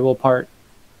survival part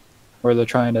where they're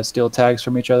trying to steal tags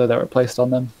from each other that were placed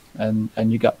on them,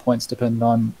 and you got points depending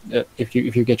on if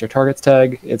you get your target's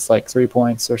tag, it's like 3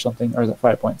 points or something, or is it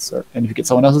 5 points? And if you get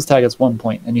someone else's tag, it's 1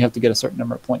 point, and you have to get a certain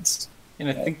number of points. And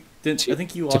I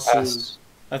think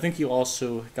you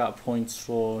also got points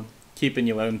for keeping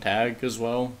your own tag as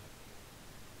well.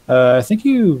 I think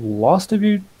you lost if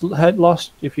you had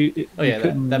lost if you. Oh yeah,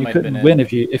 that might couldn't have been win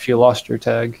it. if you lost your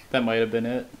tag. That might have been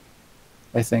it.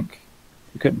 I think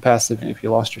you couldn't pass if you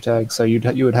lost your tag, so you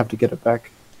would have to get it back.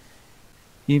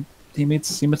 He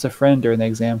meets a friend during the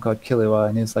exam called Killua,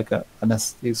 and he's like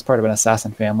he's part of an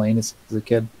assassin family, and he's a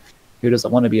kid who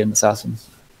doesn't want to be an assassin.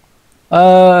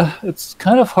 It's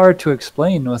kind of hard to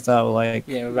explain without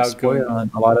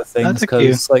spoiling a lot of things,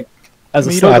 because like as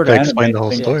a you don't have to anime, explain the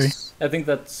whole story. I think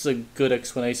that's a good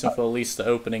explanation for at least the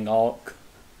opening arc.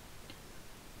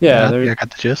 Yeah, I got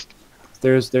the gist.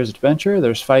 There's adventure,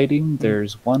 there's fighting,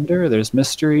 there's wonder, there's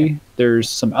mystery, there's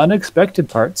some unexpected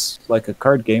parts, like a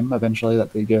card game eventually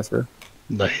that they go through.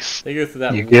 Nice. They go through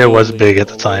that. Yu-Gi-Oh was big at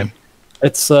the time.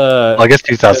 It's Well, I guess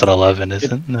 2011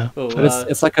 isn't? No. Well, But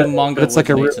it's like the a manga but it's like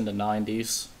a originates real, in the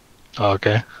 90s. Oh,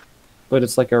 okay. but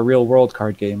it's like a real world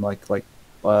card game.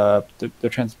 They're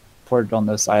transported on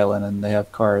this island and they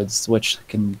have cards which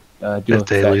can do If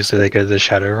they lose, effects. do they go to the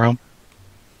Shadow Realm?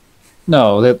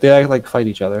 No, they like fight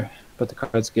each other, but the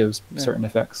cards gives Yeah. certain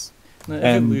effects. If you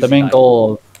And lose, the you main die.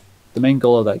 goal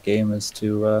of that game is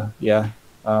to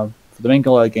the main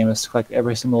goal of that game is to collect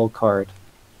every single card,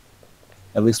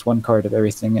 at least one card of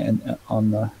everything in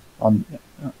the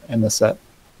set.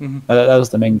 Mhm. That was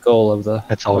the main goal of the.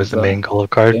 That's always of the main goal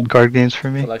of game. card games for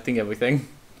me. Collecting everything.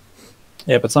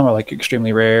 Yeah, but some are like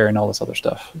extremely rare and all this other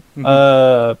stuff.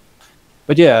 Mhm.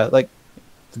 But yeah, like,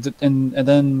 and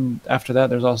then after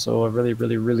that, there's also a really,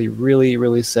 really, really, really,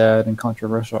 really sad and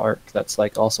controversial arc that's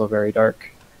like also very dark.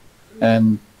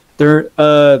 And the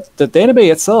anime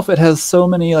itself, it has so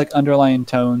many like underlying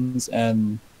tones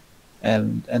and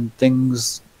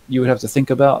things you would have to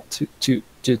think about to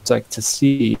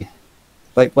see,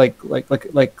 like it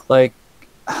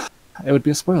would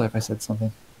be a spoiler if I said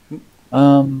something.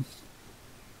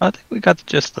 I think we got the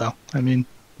gist, though. I mean,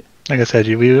 like I said,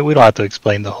 we don't have to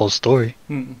explain the whole story.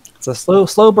 It's a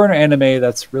slow burner anime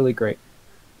that's really great.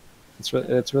 It's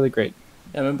really great.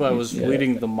 I remember I was Yeah.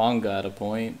 reading the manga at a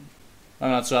point.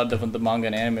 I'm not sure how different the manga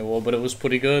and anime were, but it was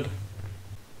pretty good.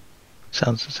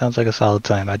 Sounds like a solid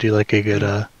time. I do like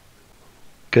a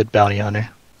good bounty hunter.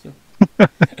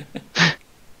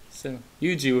 So,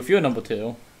 Yjui, with your number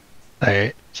 2.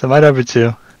 Alright, so my number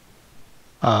 2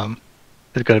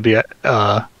 is going to be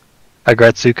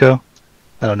Agretsuko.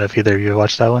 I don't know if either of you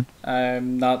watched that one.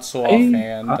 I'm not so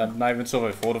offhand. I'm not even sure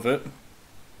if I thought of it.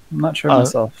 I'm not sure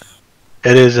myself.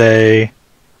 It is a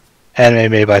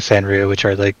anime made by Sanrio, which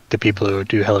are like the people who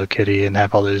do Hello Kitty and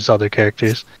have all those other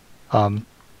characters.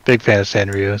 Big fan of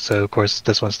Sanrio, so of course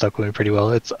this one stuck with me pretty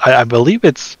well. I believe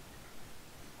it's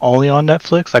only on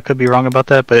Netflix. I could be wrong about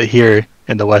that, but here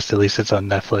in the West, at least, it's on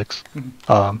Netflix.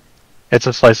 It's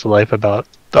a slice of life about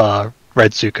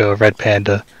Red Zuko, Red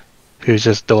Panda, who's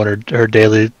just doing her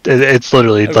daily. It's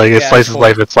literally Oh, like yeah, it's slice of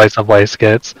life. It's slice of life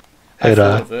skits. I've It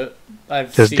thought of it.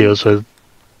 just deals with.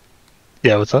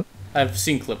 Yeah, what's up? I've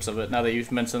seen clips of it now that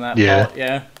you've mentioned that Yeah. part.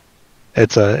 Yeah.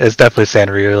 It's definitely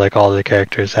Sanrio. Like all the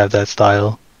characters have that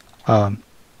style,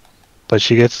 but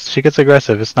she gets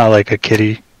aggressive. It's not like a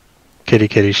kitty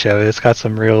show. It's got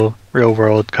some real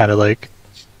world kind of like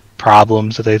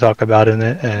problems that they talk about in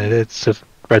it, and it's just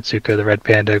Red Zuko, the red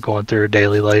panda, going through her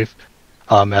daily life,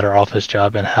 at her office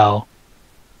job, and how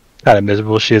kind of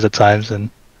miserable she is at times, and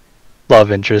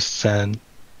love interests, and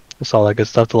just all that good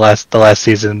stuff. The last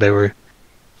season they were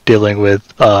dealing with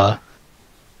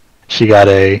she got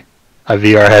a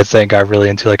VR headset and got really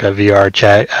into like a VR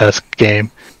chat-esque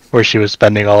game where she was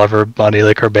spending all of her money,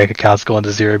 like her bank account's going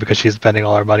to zero because she's spending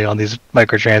all her money on these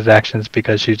microtransactions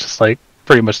because she's just like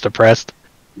pretty much depressed.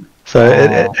 So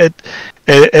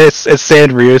it's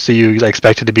Sanrio, so you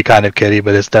expect it to be kind of kiddie,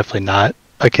 but it's definitely not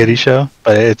a kiddie show.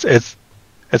 But it's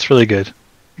really good.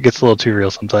 It gets a little too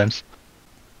real sometimes.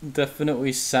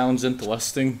 Definitely sounds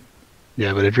interesting.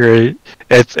 Yeah, but if you're,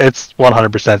 it's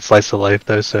 100% slice of life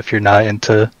though. So if you're not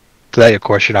into that, of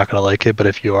course you're not gonna like it. But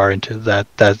if you are into that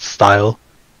style,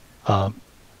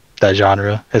 that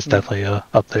genre, it's definitely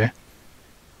up there.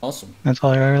 Awesome. That's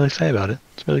all I really say about it.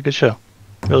 It's a really good show.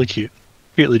 Really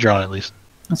cutely drawn at least.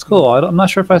 That's cool. I'm not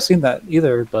sure if I've seen that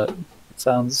either, but it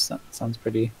sounds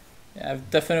pretty. Yeah, I've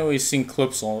definitely seen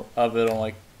clips of it on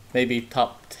like maybe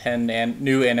top 10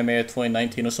 new anime of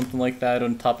 2019 or something like that,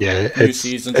 on top new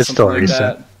seasons. It's something still like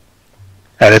recent, that.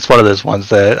 and it's one of those ones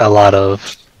that a lot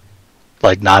of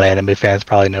like non-anime fans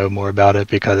probably know more about it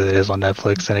because it is on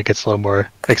Netflix and it gets a little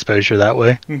more exposure that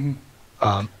way.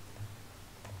 But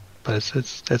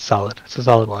it's solid. It's a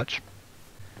solid watch.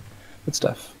 Good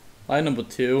stuff. My number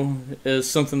 2 is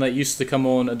something that used to come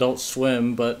on Adult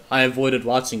Swim, but I avoided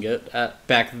watching it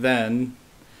back then.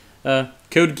 Code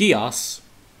Geass.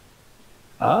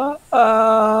 I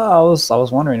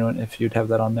was wondering if you'd have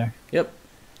that on there. Yep.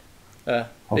 It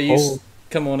used to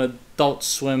come on Adult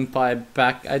Swim by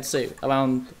back, I'd say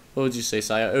around, what would you say,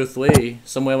 Saya? 03,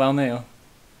 somewhere around there.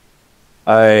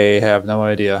 I have no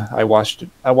idea. I watched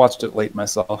it late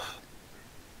myself.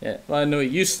 Yeah, well, I know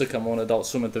it used to come on Adult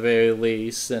Swim at the very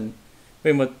least, and I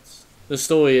mean, what the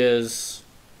story is,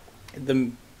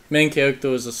 the main character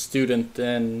is a student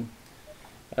in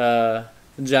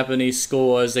Japanese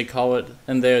school, as they call it,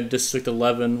 in their District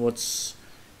 11, which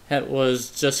was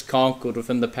just conquered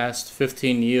within the past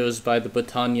 15 years by the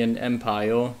Britannian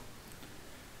Empire,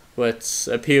 which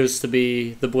appears to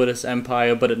be the British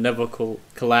Empire, but it never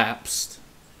collapsed.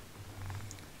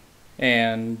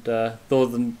 and though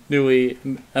the newly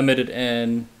admitted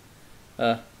in,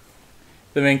 the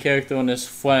main character and his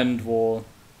friend were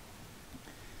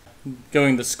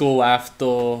going to school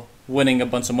after winning a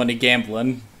bunch of money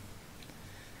gambling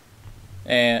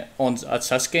and on a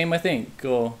chess game, I think,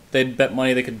 or they'd bet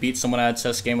money they could beat someone at a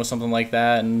chess game or something like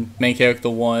that, and main character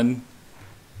won.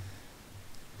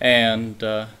 And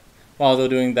while they're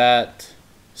doing that,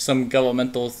 some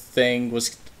governmental thing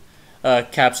was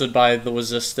captured by the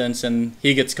resistance, and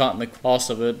he gets caught in the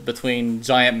cross of it between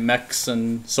giant mechs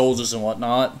and soldiers and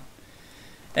whatnot.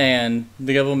 And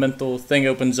the governmental thing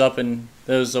opens up, and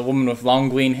there's a woman with long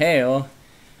green hair,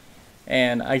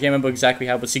 and I can't remember exactly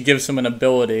how, but she gives him an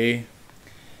ability.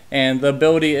 And the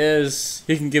ability is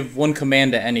he can give one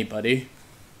command to anybody,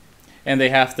 and they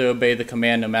have to obey the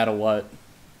command no matter what.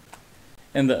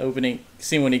 In the opening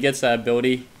scene, when he gets that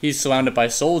ability, he's surrounded by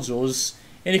soldiers,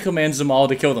 and he commands them all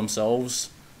to kill themselves.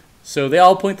 So they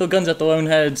all point their guns at their own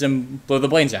heads and blow their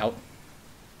brains out.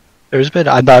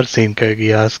 I've not seen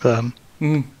Kogiask,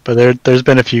 but there's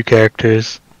been a few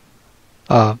characters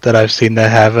that I've seen that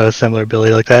have a similar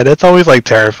ability like that. It's always like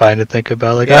terrifying to think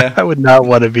about. Like Yeah. I would not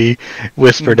want to be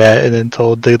whispered at and then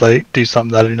told to like do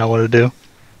something that I do not want to do.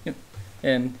 Yep.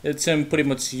 And it's him pretty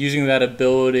much using that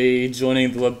ability,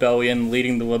 joining the rebellion,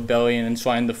 leading the rebellion, and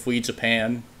trying to free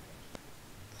Japan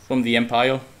from the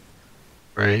Empire.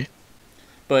 Right.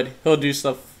 But he'll do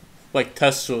stuff like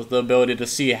tests with the ability to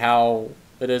see how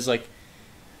it is, like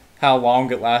how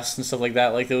long it lasts and stuff like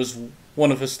that. Like there was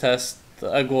one of his tests.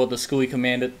 I go to the school he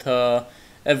commanded to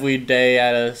every day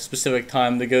at a specific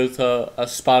time to go to a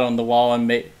spot on the wall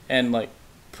and like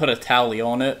put a tally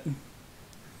on it.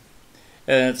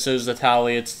 And it says the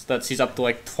tally that he's up to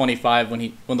like 25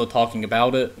 when they're talking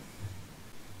about it,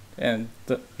 and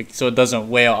so it doesn't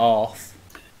wear off.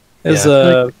 It's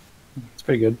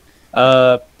pretty good.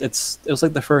 It was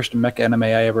like the first mech anime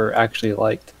I ever actually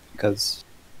liked, because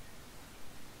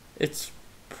It's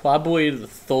probably the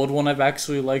third one I've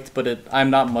actually liked, but I'm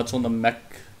not much on the mech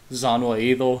genre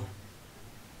either.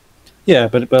 yeah,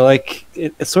 but like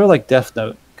it's sort of like Death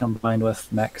Note combined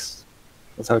with mechs.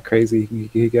 That's how crazy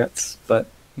he gets, but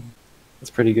it's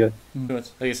pretty good. Like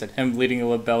I said, him leading a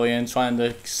rebellion, trying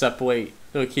to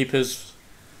keep the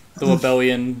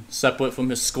rebellion separate from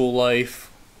his school life,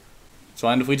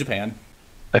 trying to flee Japan.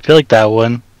 I feel like that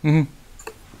one.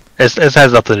 It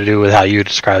has nothing to do with how you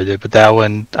described it, but that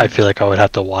one I feel like I would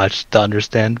have to watch to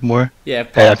understand more. Yeah,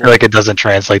 And I feel like it doesn't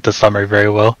translate the summary very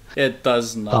well. it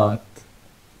does not.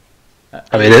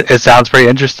 I mean, it sounds pretty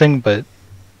interesting, but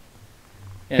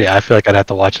yeah, I feel like I'd have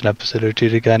to watch an episode or two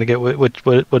to kind of get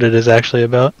what it is actually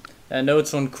about. I know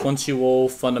it's on Crunchyroll,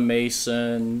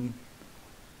 Funimation,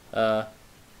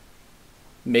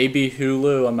 maybe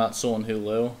Hulu. I'm not sure on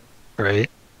Hulu. Right.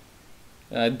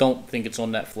 I don't think it's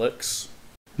on Netflix.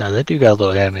 No, they do got a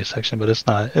little anime section, but it's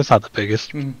not the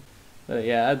biggest.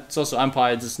 Yeah, it's also, I'm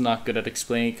probably just not good at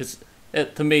explaining, because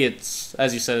to me, it's,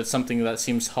 as you said, it's something that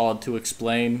seems hard to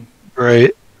explain.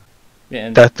 Right. Yeah,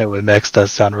 and, Death Note with mechs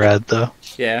does sound rad, though.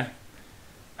 yeah.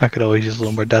 I could always use a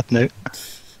little more Death Note.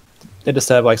 They just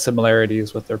have like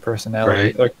similarities with their personality.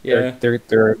 Right. Like, Yeah. they're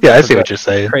Yeah, I see what you're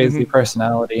saying. crazy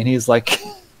personality, and he's like,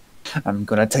 "I'm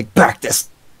gonna take back this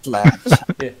land,"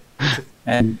 Yeah.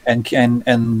 and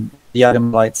the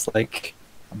Adam Light's like,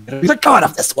 "I'm gonna be the god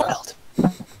of this world."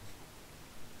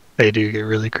 They do get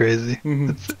really crazy.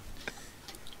 Though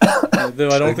I don't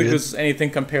So think good. there's anything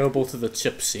comparable to the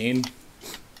chip scene.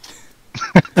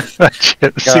 That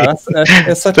chip scene.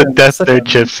 That's such The a, Death such Note a,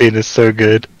 chip scene is so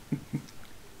good.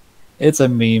 It's a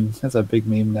meme. It's a big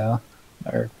meme now.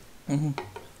 Or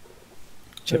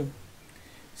Chip.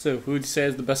 So, who would you say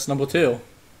is the best number 2?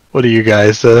 What are you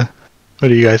guys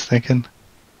thinking?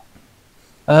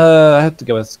 I have to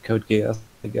go with Code Geass,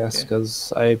 I guess,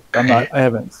 because I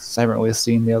haven't really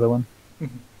seen the other one.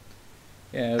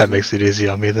 Yeah, That makes it easy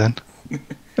on me then.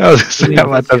 I was just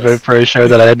about to vote for a show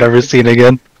that I had never seen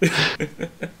again.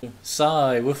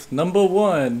 Sai with number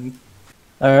 1.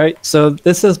 All right, so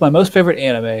this is my most favorite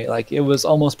anime. Like, it was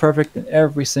almost perfect in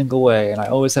every single way, and I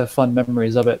always have fun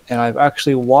memories of it. And I've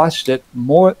actually watched it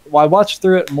more. Well, I watched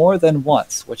through it more than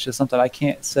once, which is something I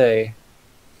can't say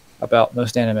about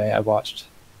most anime I've watched.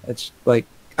 It's like,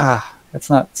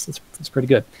 it's pretty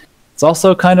good. It's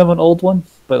also kind of an old one,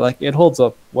 but like it holds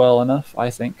up well enough, I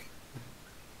think.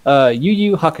 Yu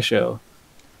Yu Hakusho.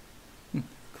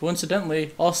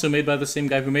 Coincidentally, also made by the same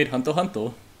guy who made Hunter x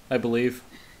Hunter, I believe.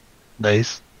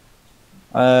 Nice.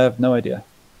 I have no idea,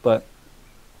 but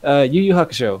Yu Yu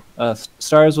Hakusho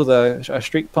stars with a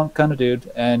street punk kind of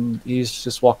dude, and he's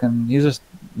just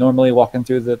normally walking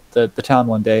through the town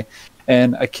one day,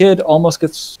 and a kid almost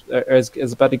is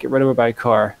about to get run over by a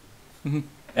car,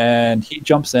 and he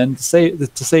jumps in to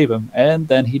save him, and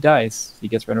then he dies. He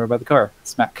gets run over by the car.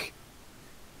 Smack.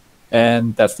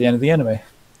 And that's the end of the anime.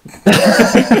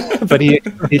 But he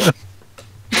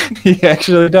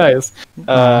actually dies.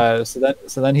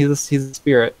 So then he's a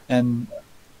spirit, and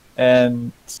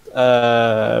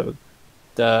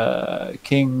the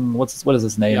king, what is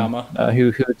his name? Yama.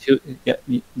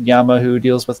 Yama, who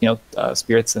deals with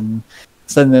spirits and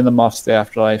sending them off to the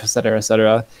afterlife, etc.,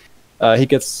 etc.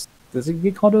 Does he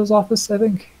get called to his office? I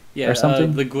think. Yeah, or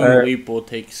something. The Gloom Weeple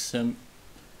takes him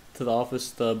to the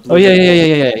office. The blue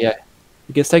yeah.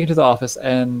 He gets taken to the office,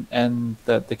 and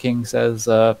the king says,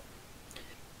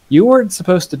 "You weren't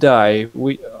supposed to die.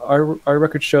 Our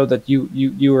records show that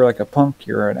you were like a punk.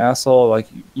 You're an asshole. Like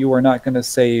you were not going to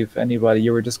save anybody.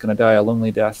 You were just going to die a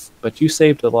lonely death. But you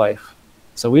saved a life,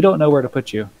 so we don't know where to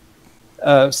put you."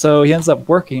 So he ends up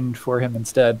working for him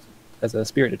instead as a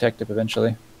spirit detective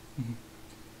eventually.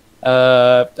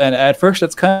 And at first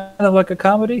it's kind of like a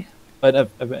comedy, but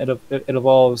it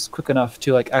evolves quick enough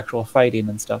to like actual fighting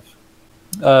and stuff.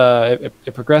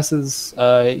 It progresses.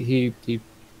 He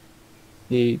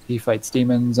fights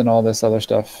demons and all this other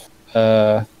stuff.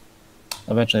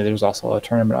 Eventually, there's also a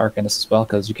tournament arc in this as well,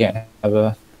 because you can't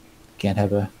have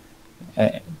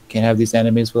these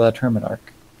enemies without a tournament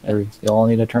arc. They all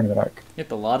need a tournament arc.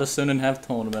 Yep, a lot of shonen have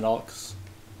tournament arcs.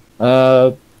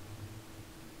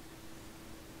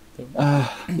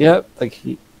 Yep, like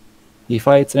he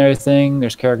fights and everything.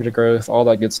 There's character growth, all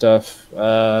that good stuff.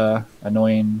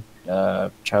 Annoying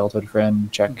childhood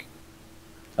friend, check.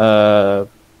 But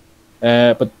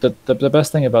the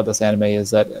best thing about this anime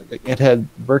is that it had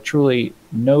virtually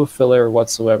no filler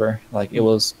whatsoever. Like it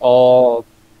was all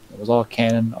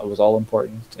canon. It was all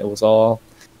important. It was all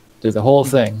through the whole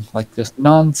thing, like just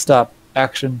non-stop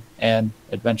action and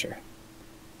adventure.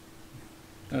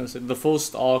 The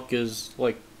first arc is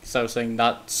like, as I was saying,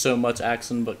 not so much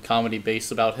action but comedy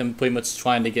based, about him pretty much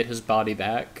trying to get his body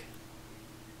back.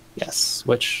 Yes,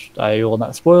 which I will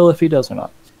not spoil if he does or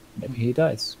not. Maybe he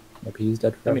dies. Maybe he's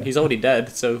dead forever. I mean, he's already dead,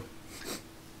 so.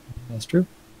 That's true.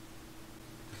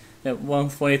 Yeah, one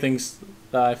of the things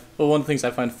I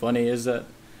find funny is that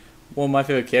one of my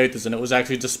favorite characters in it was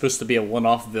actually just supposed to be a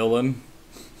one-off villain.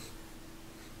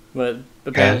 But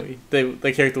apparently,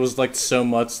 the character was liked so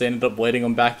much, they ended up letting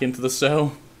him back into the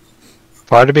show.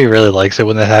 Part of me really likes it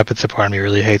when that happens, and part of me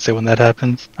really hates it when that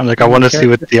happens. I'm like, I want to see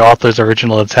what the author's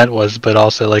original intent was, but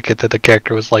also like it that the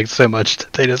character was liked so much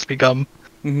that they just become.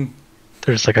 Mm-hmm.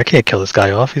 They're just like, I can't kill this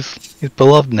guy off. He's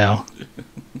beloved now.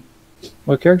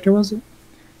 What character was it?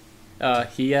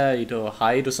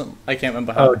 Hyde or something. I can't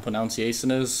remember how the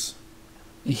pronunciation is.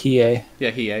 Hiei.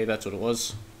 Yeah, Hiei, that's what it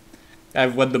was.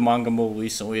 I've read the manga more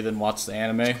recently than watched the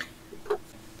anime.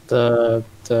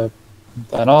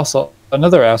 And also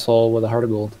another asshole with a heart of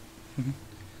gold.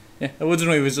 Yeah,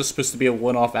 originally it was just supposed to be a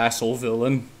one-off asshole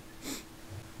villain.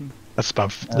 That's my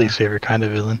least favorite kind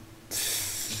of villain.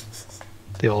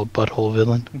 The old butthole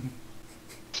villain.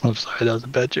 I'm sorry, that was a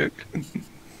bad joke.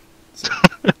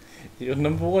 You're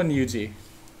number one, Yjui.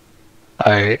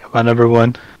 Alright, my number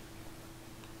one.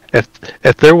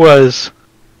 If there was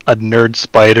a nerd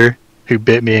spider who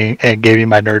bit me and gave me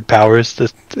my nerd powers,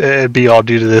 it'd be all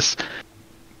due to this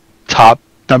top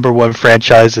number one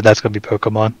franchise, and that's gonna be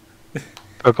Pokemon.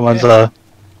 Pokemon's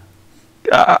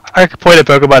I could point at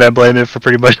Pokemon and blame it for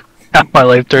pretty much how my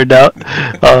life turned out.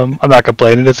 I'm not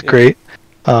complaining, it's great.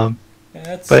 But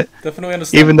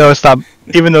definitely even though it's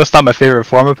not my favorite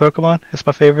form of Pokemon, it's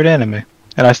my favorite anime,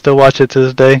 and I still watch it to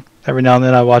this day. Every now and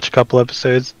then I watch a couple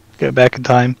episodes, get back in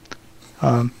time.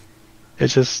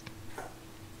 It's just,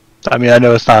 I mean, I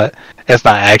know it's not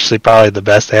actually probably the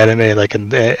best anime like in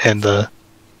the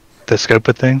scope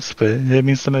of things, but it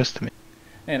means the most to me.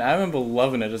 And I remember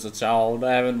loving it as a child.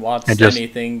 I haven't watched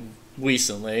anything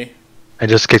recently. And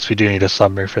just in case we do need a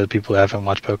summary for the people who haven't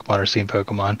watched Pokemon or seen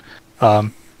Pokemon,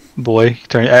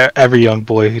 every young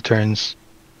boy who turns,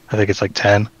 I think it's like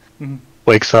 10,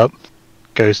 wakes up,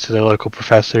 goes to their local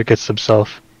professor, gets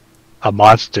himself a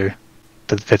monster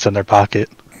that fits in their pocket.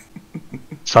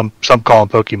 Some call him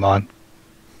Pokemon,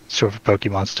 short for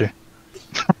Pokemonster.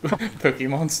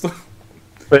 Pokemonster.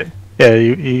 But yeah,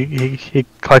 he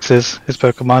collects his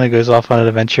Pokemon and goes off on an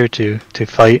adventure to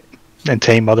fight and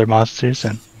tame other monsters,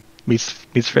 and meets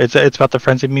it's about the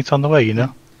friends he meets on the way, you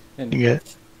know. And you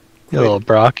get a little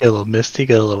Brock, get a little Misty,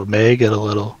 get a little May, get a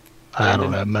little Brandon. I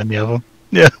don't know many of them.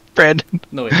 Yeah, Brandon.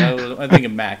 No wait, I'm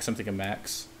thinking Max.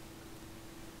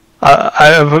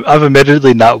 I've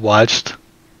admittedly not watched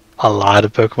a lot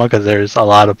of Pokemon because there's a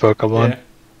lot of Pokemon. Yeah.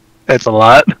 It's a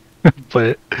lot,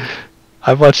 but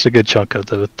I've watched a good chunk of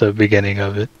the beginning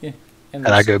of it, Yeah, and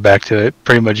I go back to it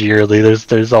pretty much yearly.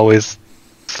 There's always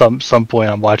some point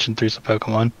I'm watching through some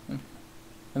Pokemon.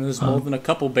 And there's more than a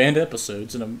couple banned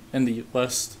episodes in the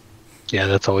West. Yeah,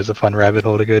 that's always a fun rabbit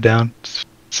hole to go down.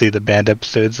 See the banned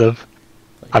episodes of.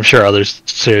 I'm sure other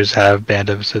series have banned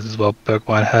episodes as well.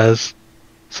 Pokemon has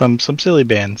some silly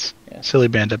bands, silly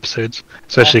banned episodes,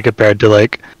 especially compared to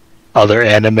like other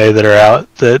anime that are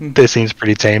out. That it seems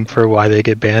pretty tame for why they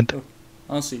get banned.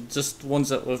 Honestly, just ones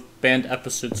that were banned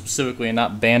episodes specifically and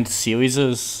not banned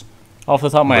series. Off the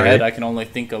top of my head, I can only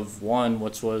think of one,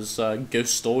 which was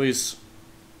Ghost Stories.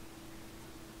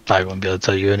 I wouldn't be able to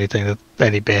tell you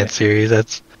any banned series.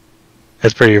 That's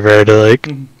pretty rare to like,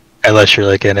 unless you're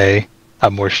like in a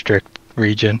more strict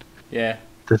region. Yeah.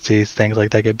 To see things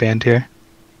like that get banned here,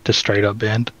 just straight up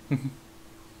banned.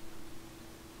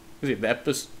 The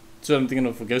episode I'm thinking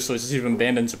of for Ghost Stories is even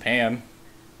banned in Japan.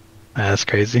 That's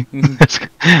crazy.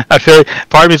 I feel like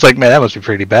part of me is like, man, that must be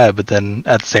pretty bad, but then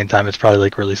at the same time, it's probably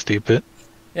like really stupid.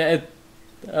 Yeah.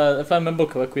 If I remember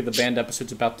correctly, the banned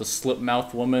episode's about the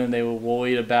slip-mouthed woman. They were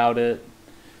worried about it,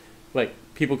 like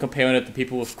people comparing it to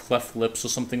people with cleft lips or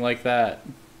something like that.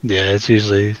 Yeah, it's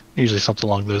usually something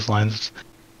along those lines.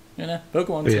 Yeah,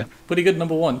 Pokemon's pretty good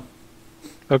number one.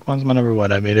 Pokemon's my number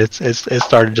one. I mean, it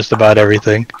started just about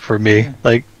everything for me. Yeah.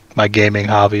 Like my gaming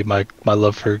hobby, my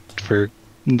love for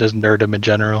just nerdom in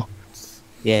general.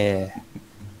 Yeah,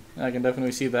 I can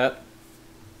definitely see that.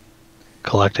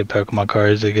 Collected Pokemon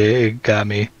cards. It got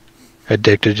me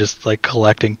addicted just like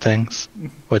collecting things,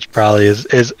 which probably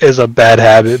is a bad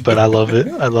habit, but I love it.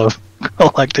 I love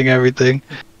collecting everything.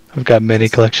 I've got many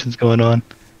collections going on.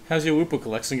 How's your Wooper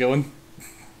collection going?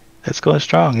 It's going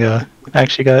strong, yeah. I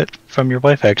actually got from your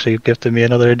wife. Actually, gifted me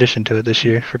another addition to it this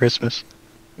year for Christmas.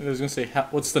 I was gonna say,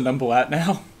 what's the number at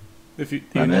now? If you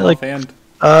know like offhand.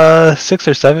 6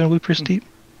 or 7 Woopers deep.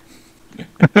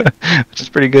 Which is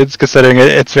pretty good considering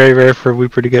it's very rare for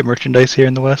Wooper to get merchandise here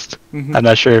in the West. I'm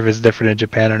not sure if it's different in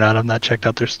Japan or not. I've not checked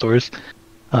out their stores.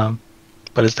 But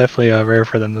it's definitely rare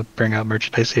for them to bring out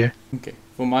merchandise here. Okay,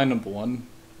 for my number one,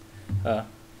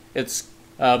 it's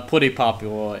pretty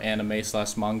popular anime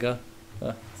 / manga.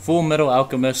 Full Metal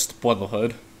Alchemist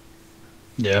Brotherhood.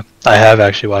 Yeah, I have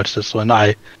actually watched this one.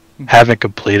 I haven't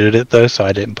completed it though, so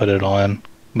I didn't put it on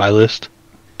my list.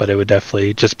 But it would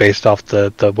definitely, just based off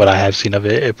the what I have seen of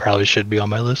it, it probably should be on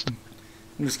my list.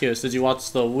 I'm just curious, did you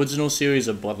watch the original series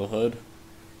of Brotherhood?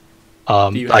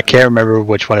 I can't remember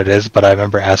which one it is, but I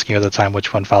remember asking at the time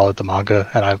which one followed the manga,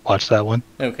 and I watched that one.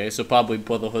 Okay, so probably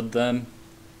Brotherhood then.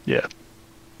 Yeah.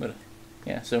 But,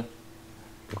 yeah, so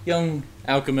young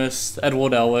alchemist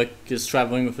Edward Elric is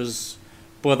traveling with his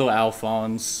brother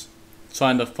Alphonse,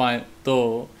 trying to find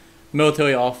the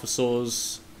military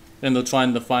officers, and they're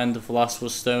trying to find the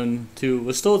Philosopher's Stone to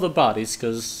restore their bodies,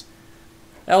 because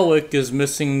Elric is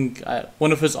missing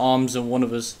one of his arms and one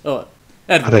of his... Oh,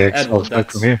 Edward,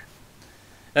 that's the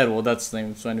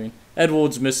name. I mean,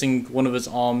 Edward's missing one of his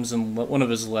arms and one of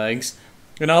his legs,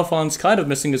 and Alphonse kind of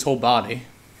missing his whole body.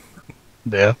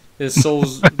 Yeah. His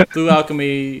soul's through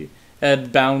alchemy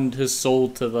had bound his soul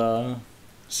to a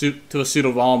suit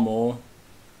of armor,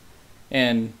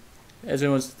 and as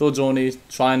everyone's still journey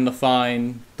trying to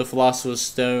find the Philosopher's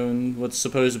Stone, which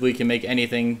supposedly can make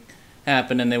anything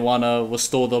happen, and they want to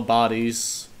restore their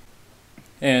bodies.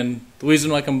 And the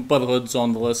reason why Brotherhood's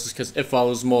on the list is because it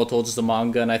follows more towards the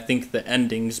manga, and I think the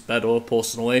ending's better,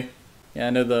 personally. Yeah, I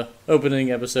know the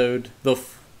opening episode, the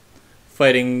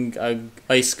fighting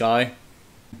ice guy.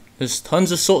 There's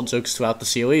tons of sword jokes throughout the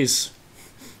series.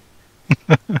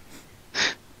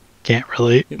 Can't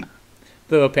relate.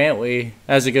 Though apparently,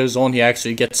 as it goes on, he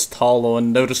actually gets taller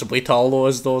and noticeably taller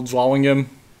as they're drawing him.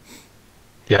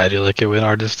 Yeah, I do like it when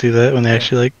artists do that, when they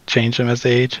actually like change them as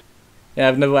they age. Yeah,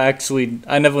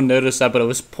 I never noticed that, but it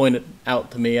was pointed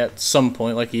out to me at some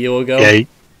point, like a year ago. Yeah,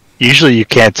 usually you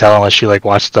can't tell unless you like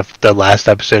watch the last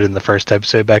episode and the first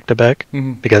episode back to back,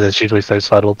 because it's usually so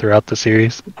subtle throughout the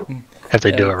series. If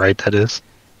they do it right, that is.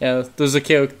 Yeah, there's a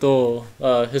character,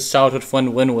 his childhood friend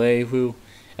Winway, who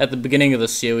at the beginning of the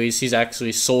series he's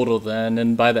actually shorter than,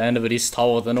 and by the end of it he's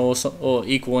taller than, or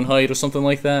equal in height or something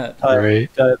like that. Right.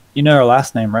 You know her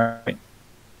last name, right?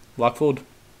 Lockford.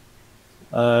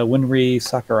 Winry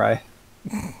Sakurai.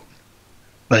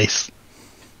 Nice.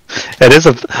 It is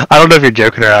I don't know if you're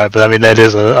joking or not, but I mean that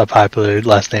is a popular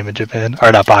last name in Japan,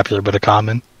 or not popular, but a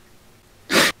common.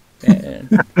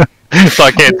 So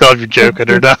I can't tell if you're joking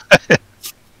or not.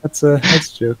 That's a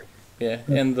joke. Yeah,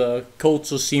 and the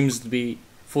culture seems to be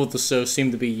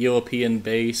European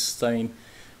based. I mean,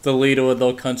 the leader of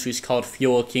their country is called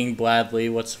Fuhrer King Bradley.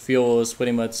 What's Fuhrer is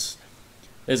pretty much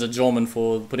is a German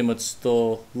for pretty much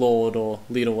the Lord or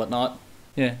lead or whatnot.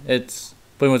 Yeah, it's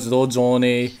pretty much the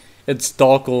journey. It's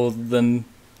darker than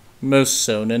most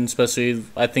shonen, especially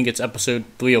I think it's episode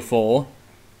 3 or 4.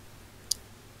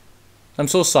 I'm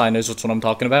sure Sai knows which one I'm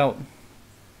talking about.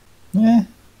 Yeah.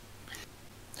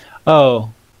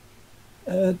 Oh.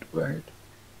 Edward.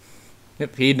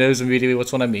 Yep, he knows immediately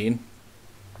which one I mean.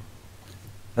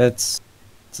 That's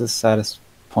the saddest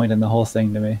point in the whole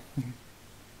thing to me.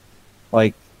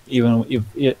 Like even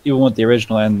with the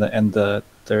original and the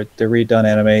redone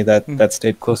anime that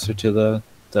stayed closer to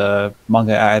the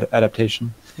manga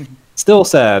adaptation. Still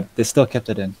sad. They still kept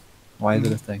it in. Why is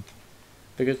it a thing?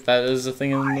 Because that is a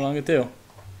thing in the manga too.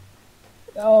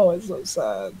 Oh, it's so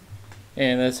sad.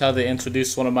 And that's how they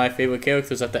introduced one of my favorite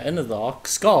characters at the end of the arc,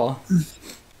 Scar.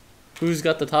 Who's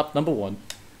got the top number 1?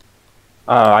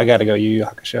 I gotta go Yu Yu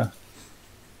Hakusho.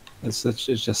 It's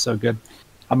just so good.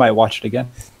 I might watch it again.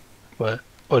 What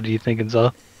do you think,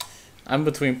 Zoth? I'm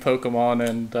between Pokemon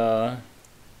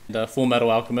and Full Metal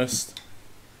Alchemist.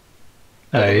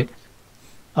 Alright.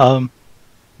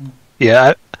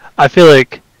 Yeah, I feel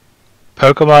like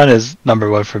Pokemon is number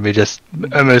 1 for me, just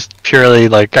almost purely,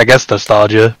 like, I guess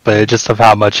nostalgia, but just of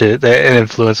how much it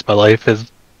influenced my life.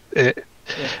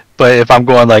 But if I'm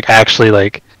going, like, actually,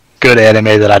 like, good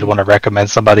anime that I'd want to recommend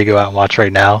somebody go out and watch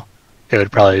right now, it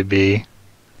would probably be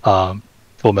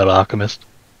Full Metal Alchemist.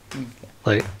 Okay.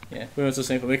 Like, yeah, pretty much the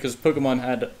same for me, because Pokemon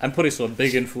had, I'm pretty sure, a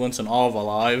big influence in all of our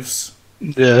lives.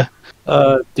 yeah.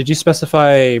 Did you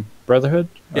specify Brotherhood?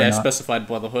 Yeah, I specified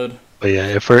Brotherhood. But yeah,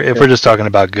 if we're just talking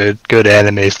about good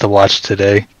animes to watch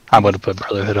today, I'm gonna put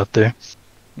Brotherhood up there.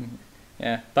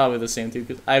 Yeah, probably the same too,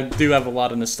 because I do have a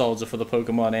lot of nostalgia for the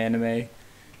Pokemon anime,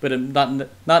 but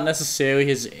not necessarily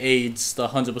his aged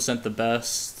 100% the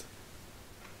best.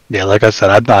 Yeah, like I said,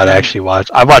 I've not actually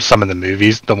watched. I watched some of the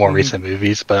movies, the more recent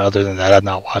movies, but other than that, I've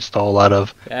not watched a whole lot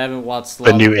of Yeah, I haven't watched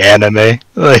the new anime.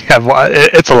 Like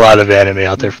it's a lot of anime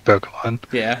out there for Pokemon.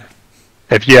 Yeah.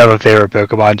 If you have a favorite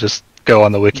Pokemon, just go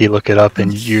on the wiki, look it up,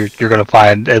 and you're gonna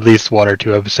find at least 1 or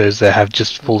 2 episodes that have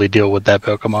just fully deal with that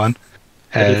Pokemon.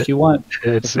 And if you want,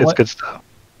 it's good stuff.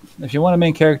 If you want a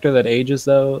main character that ages,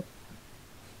 though,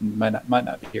 might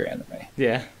not be your anime.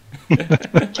 Yeah.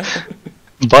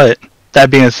 But that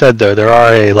being said, though, there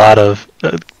are a lot of,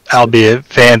 albeit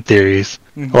fan theories,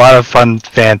 a lot of fun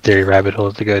fan theory rabbit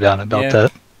holes to go down about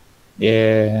that.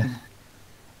 Yeah.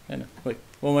 I know. Like,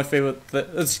 one of my favorite,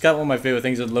 it's got one of my favorite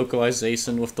things in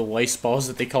localization with the rice balls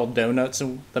that they call donuts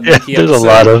and the Mickey there's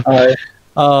episode.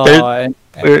 a lot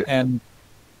of. And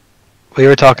we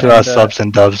were talking about subs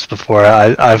and dubs before.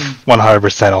 I've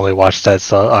 100% only watched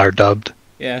that are dubbed.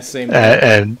 Yeah, same.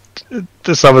 And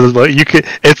some of the you could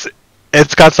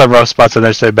it's got some rough spots in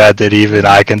there so bad that even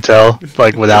I can tell,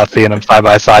 like without seeing them side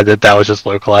by side, that was just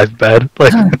localized bad.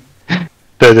 Like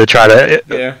to try to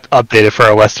update it for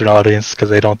a Western audience because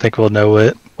they don't think we'll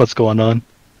know what's going on.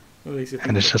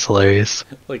 And it's just hilarious.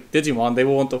 Like Digimon, they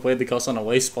want to play the cost on a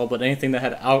waste ball, but anything that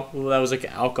had that was like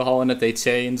alcohol in it, they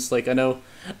changed. Like I know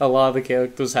a lot of the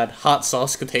characters had hot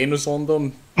sauce containers on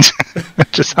them.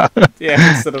 Just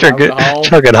instead of alcohol.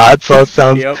 Chugging hot sauce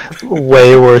sounds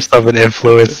way worse of an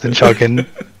influence than chugging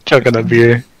a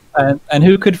beer. And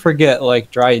who could forget like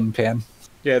drying pan?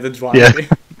 Yeah, the drying pan.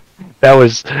 That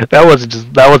was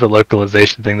a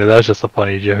localization thing. That was just a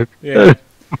funny joke. Yeah.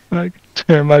 I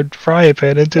turn my frying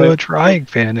pan into a drying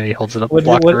pan, and he holds it up to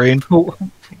block the rain.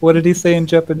 What did he say in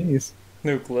Japanese?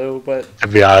 No clue, but to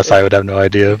be honest, I would have no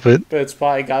idea. But it's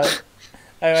probably got.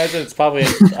 I imagine it's probably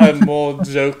a more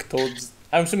joke towards.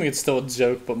 I'm assuming it's still a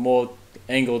joke, but more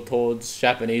angled towards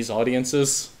Japanese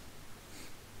audiences.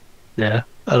 Yeah,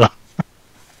 I don't.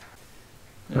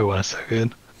 It was so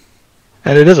good,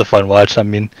 and it is a fun watch. I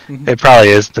mean, it probably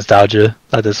is nostalgia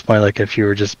at this point. Like if you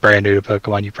were just brand new to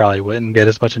Pokemon, you probably wouldn't get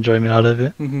as much enjoyment out of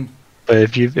it. But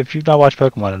if you've not watched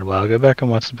Pokemon in a while, go back and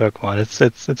watch some Pokemon.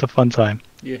 It's a fun time.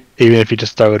 Yeah. Even if you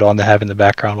just throw it on to have in the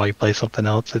background while you play something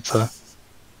else,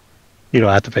 you don't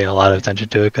have to pay a lot of attention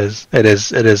to it because it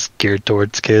is geared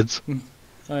towards kids.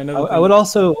 I would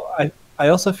also I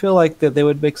also feel like that they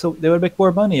would make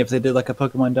more money if they did like a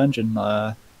Pokemon Dungeon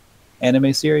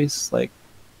anime series. Like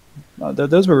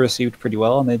those were received pretty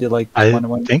well, and they did like I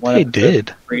think they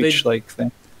did for each like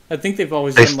thing. I think they've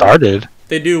always started.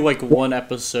 They do like one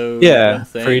episode. Yeah,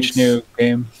 for each new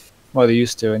game. Well, they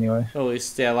used to anyway. At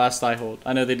least, yeah. Last I hold,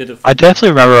 I know they did it. I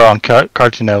definitely remember on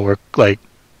Cartoon Network like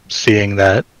seeing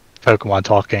that Pokemon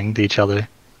talking to each other.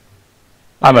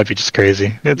 I might be just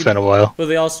crazy. It's been a while. But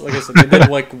they also, like I said, they did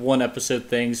like one episode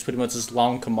things, pretty much just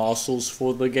long commercials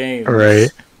for the game.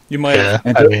 Right. You might.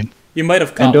 Yeah. You might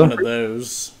have caught one of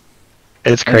those.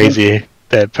 It's crazy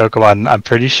that Pokemon, I'm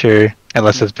pretty sure,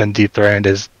 unless it's been dethroned,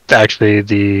 is actually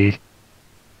the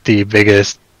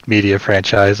biggest media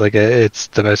franchise. Like it's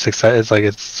the most exciting. It's like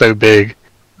it's so big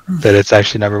that it's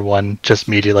actually number one, just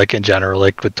media, like in general,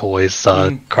 like with toys,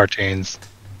 cartoons,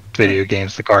 video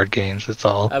games, the card games. It's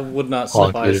all I would not all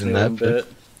surprise included me in that. one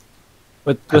bit.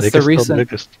 With I with think the it's still the recent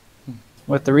biggest.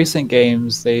 with the recent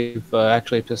games, they've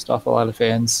actually pissed off a lot of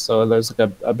fans. So there's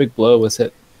like a big blow was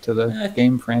hit to the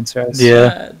game franchise.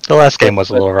 Yeah, the last game was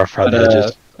a little rough around the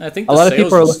edges. I think A the lot of sales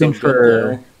people are was still looking good, for.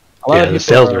 though. A lot Yeah, of the people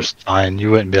sales are, were fine.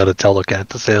 You wouldn't be able to tell looking at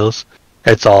the sales.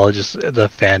 It's all just the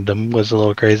fandom was a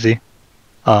little crazy.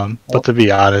 But to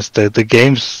be honest, the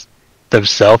games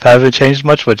themselves haven't changed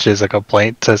much, which is a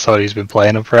complaint to somebody who's been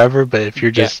playing them forever. But if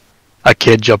you're just a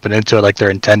kid jumping into it like they're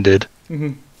intended,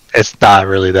 it's not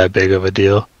really that big of a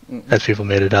deal as people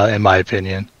made it out, in my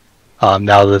opinion.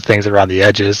 Now the things around the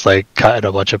edges, like cutting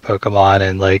a bunch of Pokemon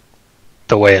and like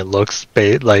the way it looks,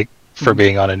 like for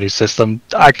being on a new system,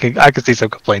 I can see some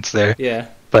complaints there. Yeah.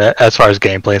 But as far as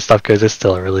gameplay and stuff goes, it's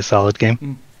still a really solid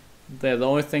game. Yeah, the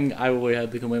only thing I really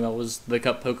had to complain about was the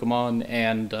cut Pokemon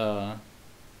and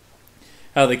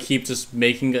how they keep just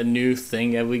making a new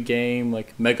thing every game,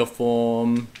 like Mega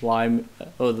Form,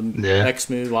 X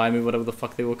move, Y move, whatever the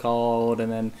fuck they were called,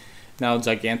 and then now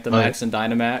Gigantamax and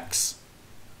Dynamax.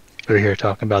 We're here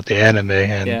talking about the anime,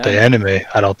 and the anime,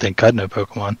 I don't think cut no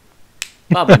Pokemon.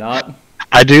 Probably not.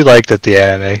 I do like that the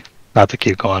anime, not to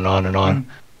keep going on and on,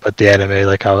 but the anime,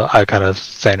 like how I kind of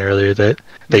saying earlier, that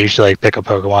they usually like pick a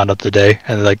Pokemon up the day,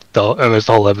 and like almost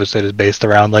the whole episode is based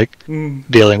around like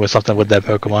dealing with something with that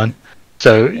Pokemon.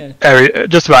 So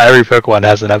just about every Pokemon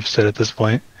has an episode at this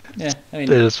point. Yeah, I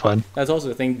mean, it is fun. That's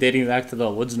also a thing dating back to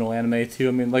the original anime too.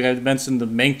 I mean, like I mentioned the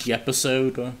Mankey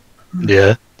episode.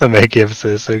 Yeah, the Mankey episode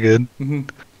is so good.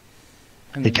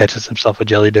 He catches himself a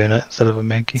jelly donut instead of a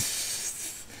Mankey.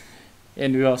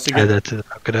 And we also add that to the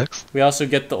Pokedex. We also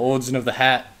get the origin of the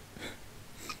hat.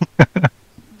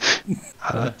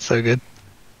 That's so good.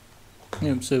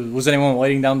 Yeah, so was anyone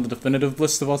writing down the definitive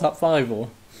list of our top 5 or?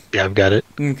 Yeah, I've got it.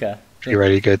 Okay. You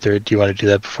ready to go through it? Do you want to do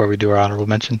that before we do our honorable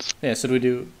mentions? Yeah, so do we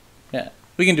do... Yeah,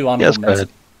 we can do honorable mentions.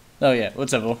 Oh yeah,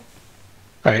 whatever.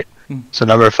 Alright, so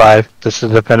number 5, this is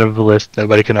the definitive list,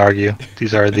 nobody can argue.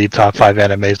 These are the top 5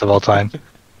 animes of all time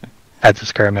at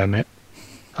this current moment.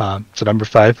 So number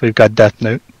 5, we've got Death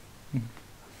Note.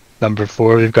 Number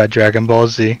 4, we've got Dragon Ball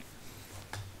Z.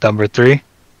 Number 3,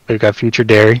 we've got Future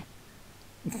Dairy.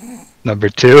 Number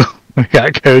 2, we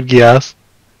got Code Geass.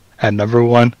 And number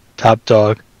 1, top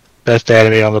dog, best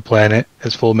anime on the planet,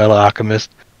 is Full Metal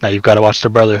Alchemist. Now you've got to watch the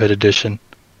Brotherhood edition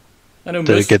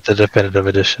to get the definitive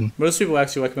edition. Most people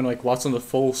actually recommend like watching the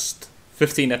first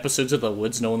 15 episodes of the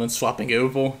original and then swapping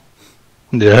over.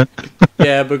 Yeah.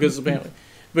 Yeah, because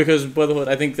Brotherhood,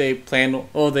 I think they plan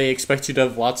or they expect you to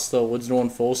have watched the original one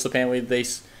first. Apparently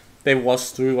they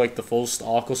watched through like the first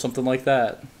arc or something like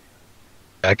that.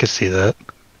 I could see that.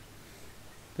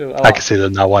 I could see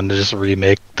them not wanting to just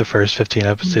remake the first 15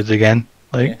 episodes again.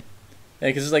 Like, yeah,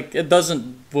 because like it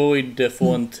doesn't really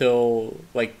differ until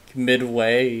like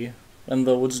midway in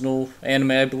the original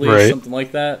anime, I believe, something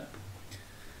like that.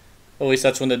 At least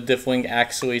that's when the differing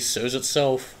actually shows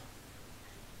itself.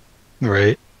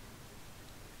 Right.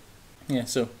 Yeah.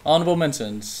 So honorable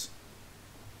mentions.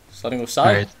 Starting with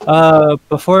Sai.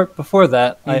 Before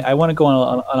that, I want to go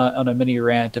on a mini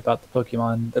rant about the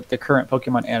Pokemon, the current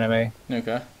Pokemon anime.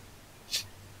 Okay.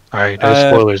 Alright, no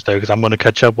spoilers though, because I'm going to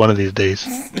catch up one of these days.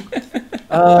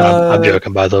 I'm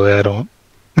joking, by the way. I don't.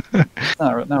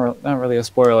 not really a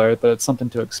spoiler, but it's something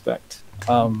to expect.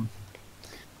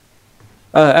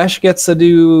 Ash gets a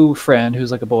new friend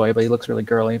who's like a boy, but he looks really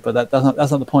girly. But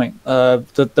that's not the point.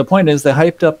 The point is they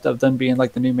hyped up of them being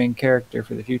like the new main character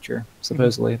for the future.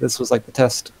 Supposedly, this was like the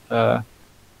test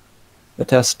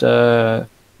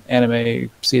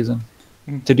anime season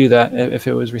to do that if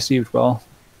it was received well.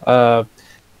 But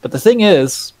the thing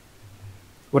is,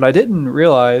 what I didn't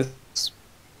realize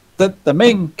that the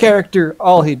main character,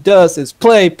 all he does is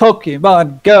play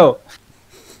Pokemon Go.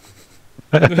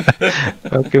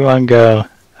 Pokemon Go.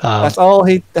 That's all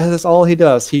he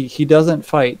does. He doesn't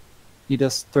fight. He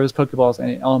just throws Pokeballs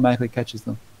and it automatically catches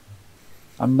them.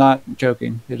 I'm not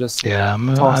joking. He just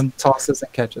tosses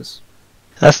and catches.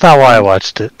 That's not why I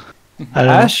watched it.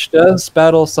 Ash does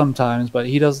battle sometimes, but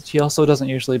he also doesn't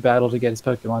usually battle to get his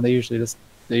Pokemon. They usually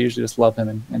just love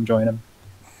him and join him.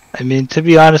 I mean, to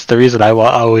be honest, the reason I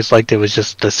always liked it was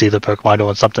just to see the Pokemon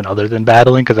doing something other than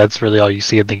battling, because that's really all you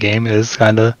see in the game is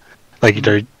kind of like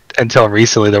until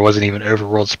recently there wasn't even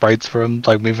overworld sprites for him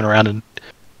like moving around, and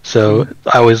so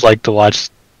I always liked to watch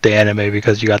the anime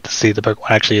because you got to see the Pokemon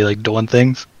actually like doing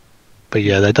things. But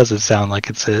yeah, that doesn't sound like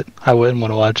it's it. I wouldn't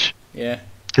want to watch. Yeah.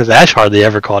 Because Ash hardly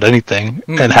ever caught anything,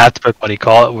 and half the Pokemon he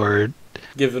caught were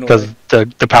Given because away.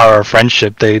 the power of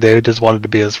friendship. They just wanted to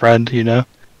be his friend, you know.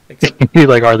 Except He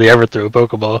like hardly ever threw a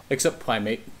Pokeball.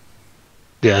 Primate.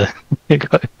 Yeah,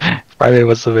 Friday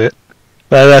was a bit.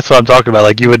 That's what I'm talking about.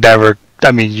 Like you would never.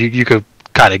 I mean, you could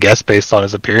kind of guess based on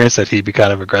his appearance that he'd be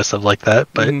kind of aggressive like that,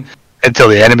 but until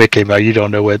the anime came out, you don't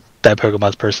know what that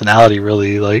Pokemon's personality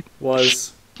really like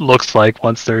looks like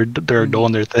once they're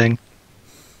doing their thing.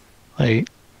 Like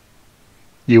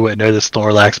you wouldn't know the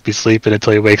Snorlax be sleeping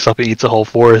until he wakes up and eats a whole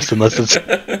forest, unless it's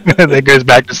and then goes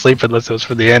back to sleep unless it was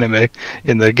for the anime.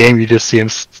 In the game, you just see him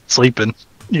sleeping.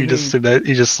 You just assume that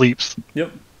he just sleeps.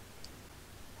 Yep.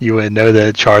 You wouldn't know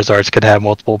that Charizard's can have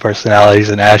multiple personalities,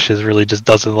 and Ashes really just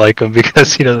doesn't like him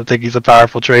because he doesn't think he's a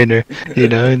powerful trainer. You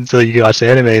know, until you watch the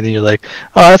anime, and then you're like,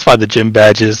 oh, that's why the gym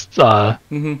badges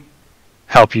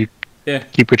help you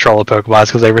keep control of Pokemon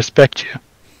because they respect you.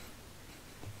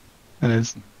 And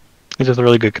it's just a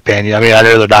really good companion. I mean, I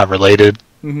know they're not related,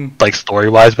 like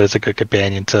story-wise, but it's a good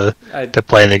companion to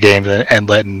play in the games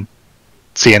and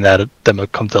seeing that them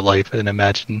come to life and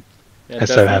imagine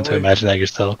instead of having to imagine that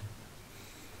yourself.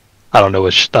 I don't know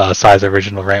which size the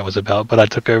original rant was about, but I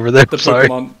took over there. The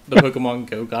Pokemon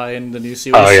Go guy in the new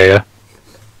series. Oh yeah.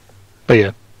 But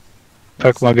yeah,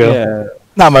 Pokemon Go. Yeah,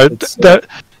 Not my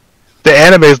the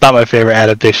anime is not my favorite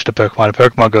adaptation to Pokemon.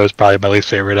 Pokemon Go is probably my least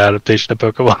favorite adaptation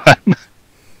to Pokemon.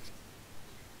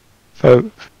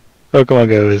 Pokemon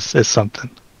Go is something,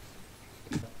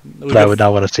 but I would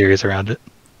not want a series around it.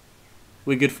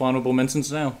 We good for honorable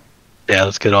mentions now. Yeah,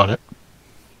 let's get on it.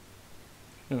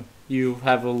 You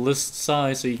have a list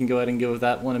size, so you can go ahead and go with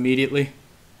that one immediately.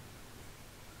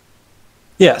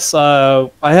 Yes, I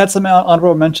had some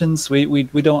honorable mentions. We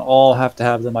don't all have to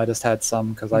have them. I just had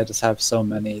some because I just have so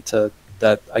many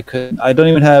that I couldn't. I don't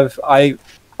even have. I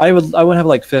would have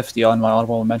like 50 on my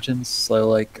honorable mentions. So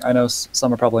like I know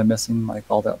some are probably missing, like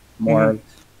all the more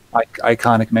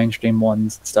iconic mainstream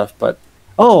ones and stuff. But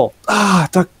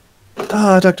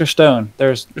Dr. Stone.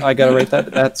 I gotta rate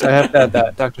that. I have to add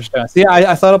that. Dr. Stone. See,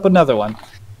 I thought up another one.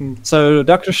 So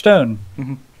Dr. Stone.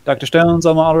 Dr. Stone's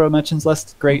on my honorable mentions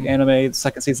list. Great anime. The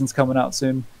second season's coming out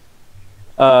soon.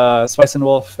 Spice and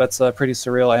Wolf. That's a pretty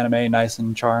surreal anime. Nice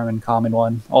and charming and calming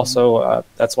one. Also,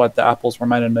 that's what the apples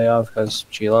reminded me of because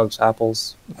she loves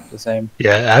apples. The same.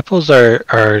 Yeah, apples are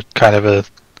kind of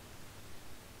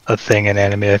a thing in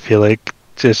anime. I feel like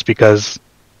just because,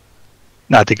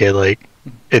 not to get like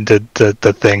into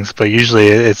the things, but usually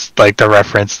it's like the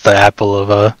reference the apple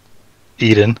of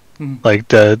Eden. Like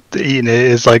the Eden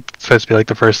is like supposed to be like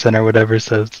the first sin or whatever,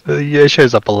 so it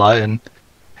shows up a lot in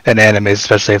animes,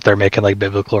 especially if they're making like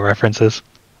biblical references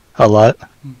a lot.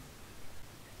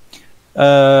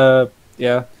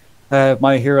 Yeah,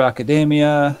 My Hero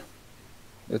Academia.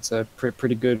 It's a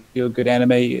pretty good feel good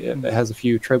anime. It has a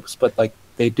few tropes, but like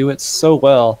they do it so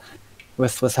well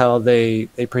with how they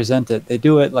present it. They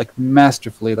do it like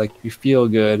masterfully. Like you feel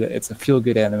good. It's a feel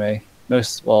good anime.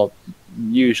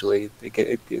 Usually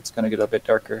it's going to get a bit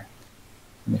darker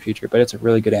in the future, but it's a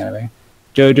really good anime.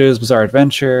 JoJo's Bizarre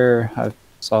Adventure. I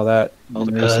saw that in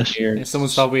recent years. Yeah,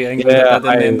 someone's probably angry that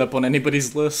didn't end up on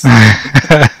anybody's list.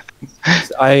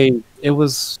 It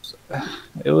was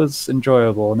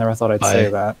enjoyable. Never thought I'd say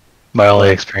that. My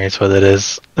only experience with it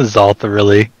is Zoth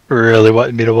really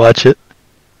wanted me to watch it.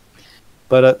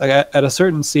 But at a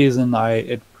certain season,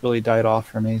 it really died off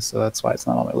for me, so that's why it's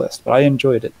not on my list. But I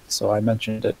enjoyed it, so I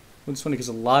mentioned it. It's funny because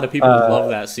a lot of people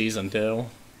love that season too.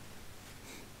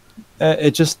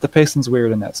 It just the pacing's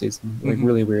weird in that season, like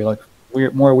really weird, like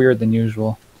more weird than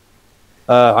usual.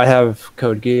 I have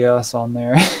Code Geass on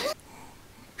there.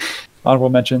 Honorable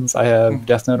mentions. I have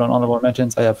Death Note on honorable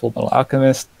mentions. I have Full Metal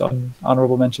Alchemist on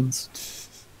honorable mentions.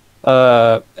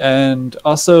 And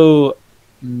also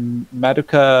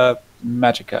Madoka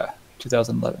Magica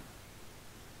 2011.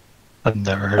 I've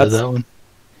never heard of that one.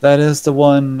 That is the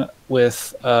one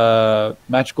with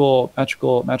magical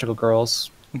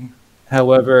girls.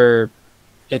 However,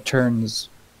 it turns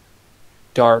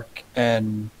dark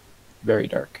and very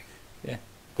dark. Yeah.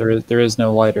 There is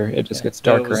no lighter. It just gets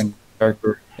darker and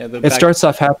darker. Yeah, it starts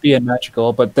off happy and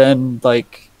magical, but then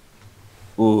like,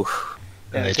 ooh.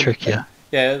 And they trick you.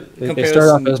 Yeah, they start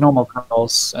off as normal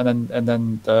girls, and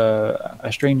then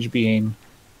a strange being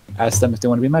asks them if they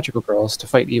want to be magical girls to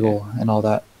fight evil and all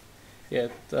that. Yeah.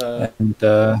 And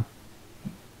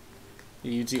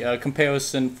Yjui,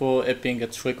 comparison for it being a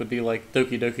trick would be like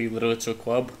Doki Doki Literature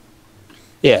Club.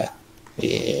 Yeah.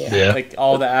 Like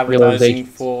all the advertising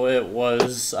for it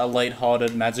was a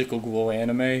lighthearted magical girl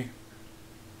anime.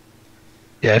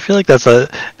 Yeah, I feel like that's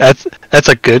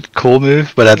a good, cool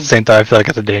move, but at the same time, I feel like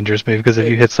it's a dangerous move because if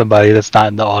you hit somebody that's not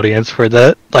in the audience for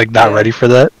that, like not Yeah. ready for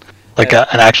that, like Yeah.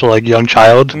 an actual like young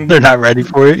child, they're not ready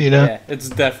for it, you know. Yeah, it's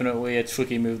definitely a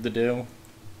tricky move to do.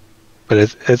 But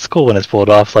it's cool when it's pulled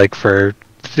off, like for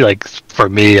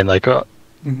me and like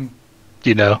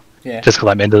you know, Yeah, just because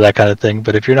I'm into that kind of thing.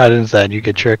 But if you're not into that and you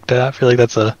get tricked, I feel like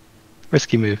that's a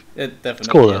risky move. it It's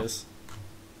cool definitely though. is.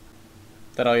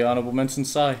 That all your honorable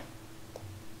mentions, Sai?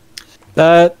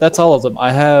 That's all of them.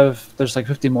 There's like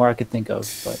 50 more I could think of,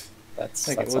 but that's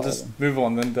Okay, that's we'll all of just them. move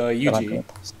on then to that I'm Yjui. gonna-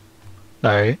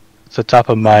 All right. So top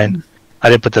of mine, I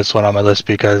didn't put this one on my list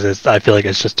because I feel like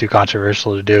it's just too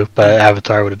controversial to do. But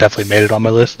Avatar would have definitely made it on my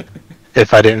list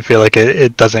if I didn't feel like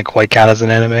it doesn't quite count as an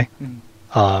anime.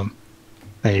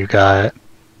 Then you got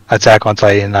Attack on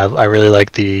Titan. I really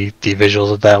like the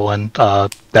visuals of that one.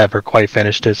 Never quite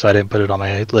finished it, so I didn't put it on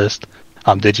my list.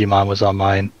 Digimon was on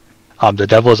mine. The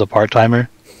Devil is a Part Timer.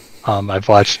 I've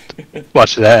watched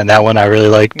that, and that one I really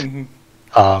liked.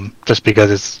 Just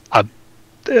because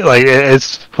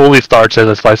it's fully starts as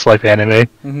a slice of life anime,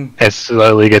 and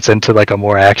slowly gets into like a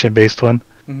more action based one.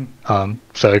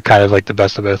 So it kind of like the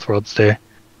best of both worlds there.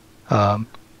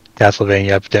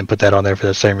 Castlevania, I didn't put that on there for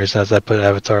the same reason as I put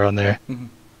Avatar on there.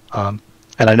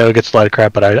 And I know it gets a lot of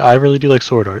crap, but I really do like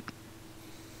Sword Art.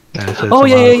 Oh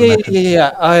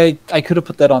yeah. I could have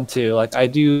put that on too. Like I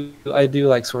do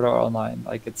like Sword Art Online.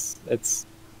 Like it's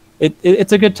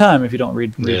a good time if you don't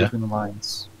read between the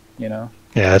lines. You know.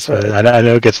 Yeah, that's what I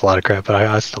know it gets a lot of crap, but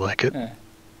I still like it. Yeah.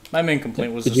 My main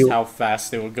complaint was Did just you- how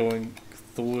fast they were going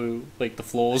through like the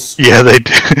floors. Yeah,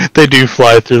 they do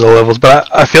fly through the levels, but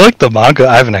I feel like the manga.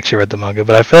 I haven't actually read the manga,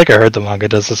 but I feel like I heard the manga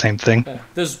does the same thing.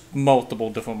 There's multiple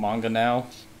different manga now.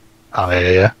 Oh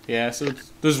yeah. Yeah, so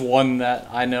there's one that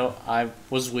I know I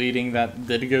was reading that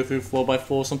did go through floor by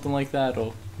floor, something like that,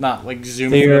 or not like zoom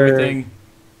through They're- everything.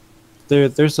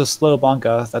 There's a slow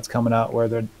manga that's coming out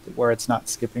where it's not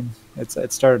skipping.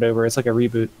 It started over. It's like a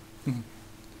reboot,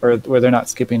 or where they're not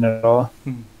skipping at all,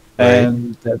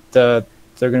 and that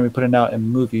they're going to be putting out in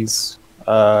movies,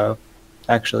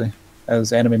 actually,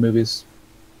 as anime movies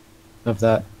of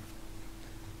that.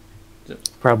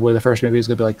 Probably the first movie is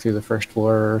going to be like through the first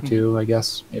floor or two, I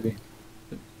guess, maybe.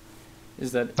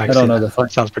 Is that I don't know the fun.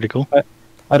 Sounds pretty cool. I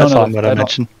don't That's know. all what I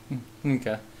mentioned.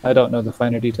 okay? I don't know the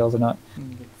finer details or not.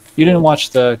 You didn't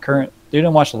watch the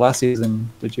last season,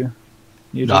 did you?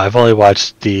 No, I've only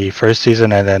watched the first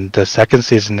season, and then the second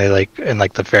season they like in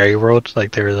like the fairy world,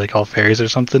 like they were like all fairies or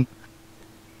something.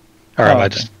 Or am I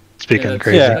okay. just speaking that's-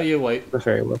 crazy? Yeah. Oh, you're right. The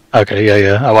fairy world. Okay,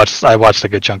 yeah. I watched a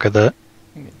good chunk of that.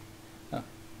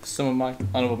 Some of my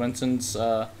honorable mentions: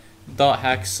 Dot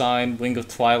Hack Sign, Wing of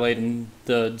Twilight, and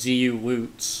the GU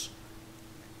Roots.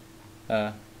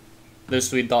 Those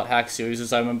three Dot Hack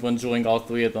series, I remember enjoying all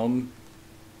three of them.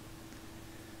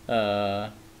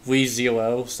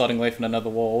 ReZero, Starting Life in Another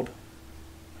World.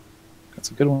 That's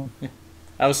a good one.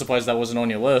 I was surprised that wasn't on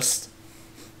your list.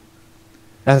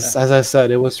 As I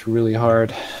said, it was really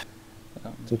hard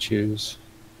to choose.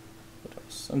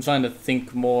 I'm trying to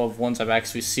think more of ones I've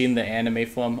actually seen the anime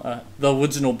from. The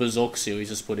original Berserk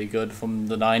series is pretty good from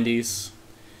the 90s.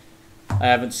 I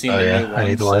haven't seen the new one. I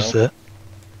need to watch that.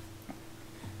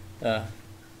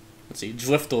 Let's see,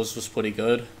 Drifters was pretty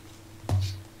good.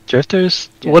 Drifters?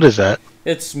 Yeah. What is that?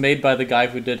 It's made by the guy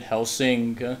who did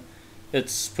Hellsing.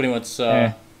 It's pretty much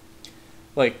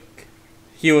like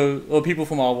people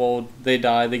from our world. They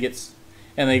die. They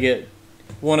get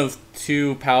one of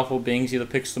two powerful beings. Either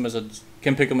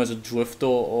can pick them as a drifter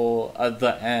or at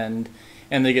the end,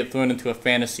 and they get thrown into a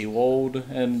fantasy world.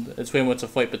 And it's pretty much a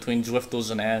fight between drifters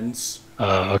and ends.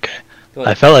 Oh, okay.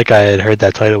 I felt like I had heard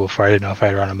that title before. I didn't know if I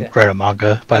had read a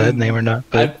manga by that name or not.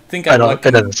 But I think it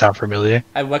doesn't sound familiar.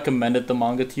 I recommended the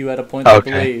manga to you at a point, I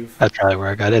believe. That's probably where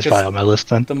I got it. It's probably on my list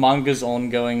then. The manga's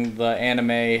ongoing. The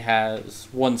anime has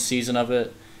one season of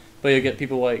it, but you get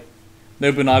people like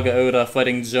Nobunaga Oda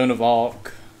fighting Joan of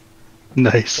Arc,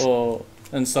 Nice.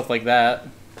 and stuff like that.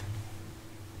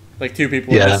 Like two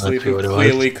people Yeah, in that's history who what it was.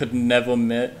 clearly could never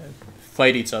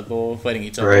fight each other or fighting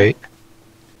each other. Right.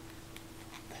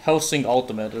 Hellsing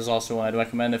Ultimate is also one I'd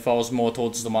recommend. It falls more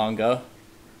towards the manga.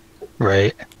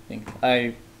 Right.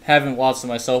 I haven't watched it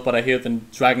myself, but I hear the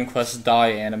Dragon Quest Dai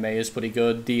anime is pretty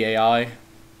good. DAI.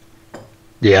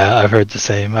 Yeah, I've heard the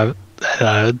same. I've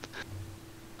been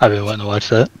wanting to watch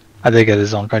that. I think it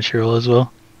is on Crunchyroll as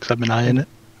well, because I've been eyeing it.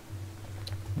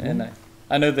 And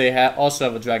I know they also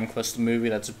have a Dragon Quest movie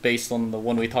that's based on the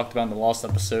one we talked about in the last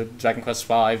episode, Dragon Quest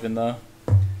V.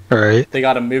 Right. They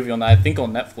got a movie on that, I think,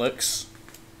 on Netflix.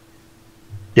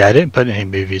 Yeah, I didn't put any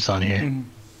movies on here.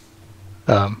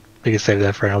 We can save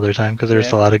that for another time because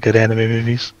there's Yeah. a lot of good anime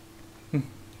movies.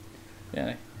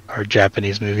 Yeah. Or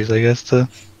Japanese movies, I guess, too.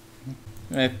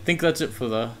 I think that's it for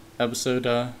the episode.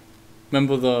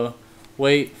 Remember to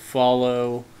wait,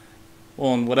 follow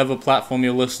on whatever platform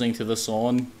you're listening to this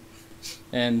on.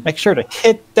 And Make sure to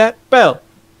hit that bell.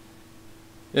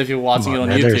 if you're watching Come it on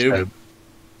man, there's YouTube, no-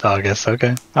 Oh, I guess,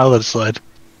 okay. I'll let it slide.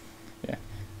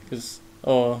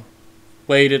 or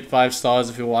rate it 5 stars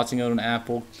if you're watching it on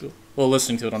Apple, or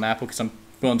listening to it on Apple, because I'm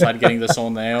going to try getting this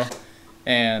on there.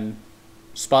 And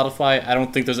Spotify, I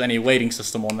don't think there's any rating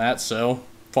system on that, so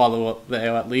follow up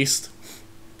there at least.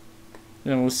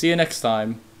 And we'll see you next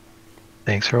time.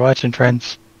 Thanks for watching,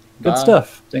 friends. Good Bye.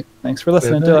 stuff. Thanks for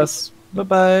listening Good to night. us.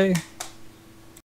 Bye-bye.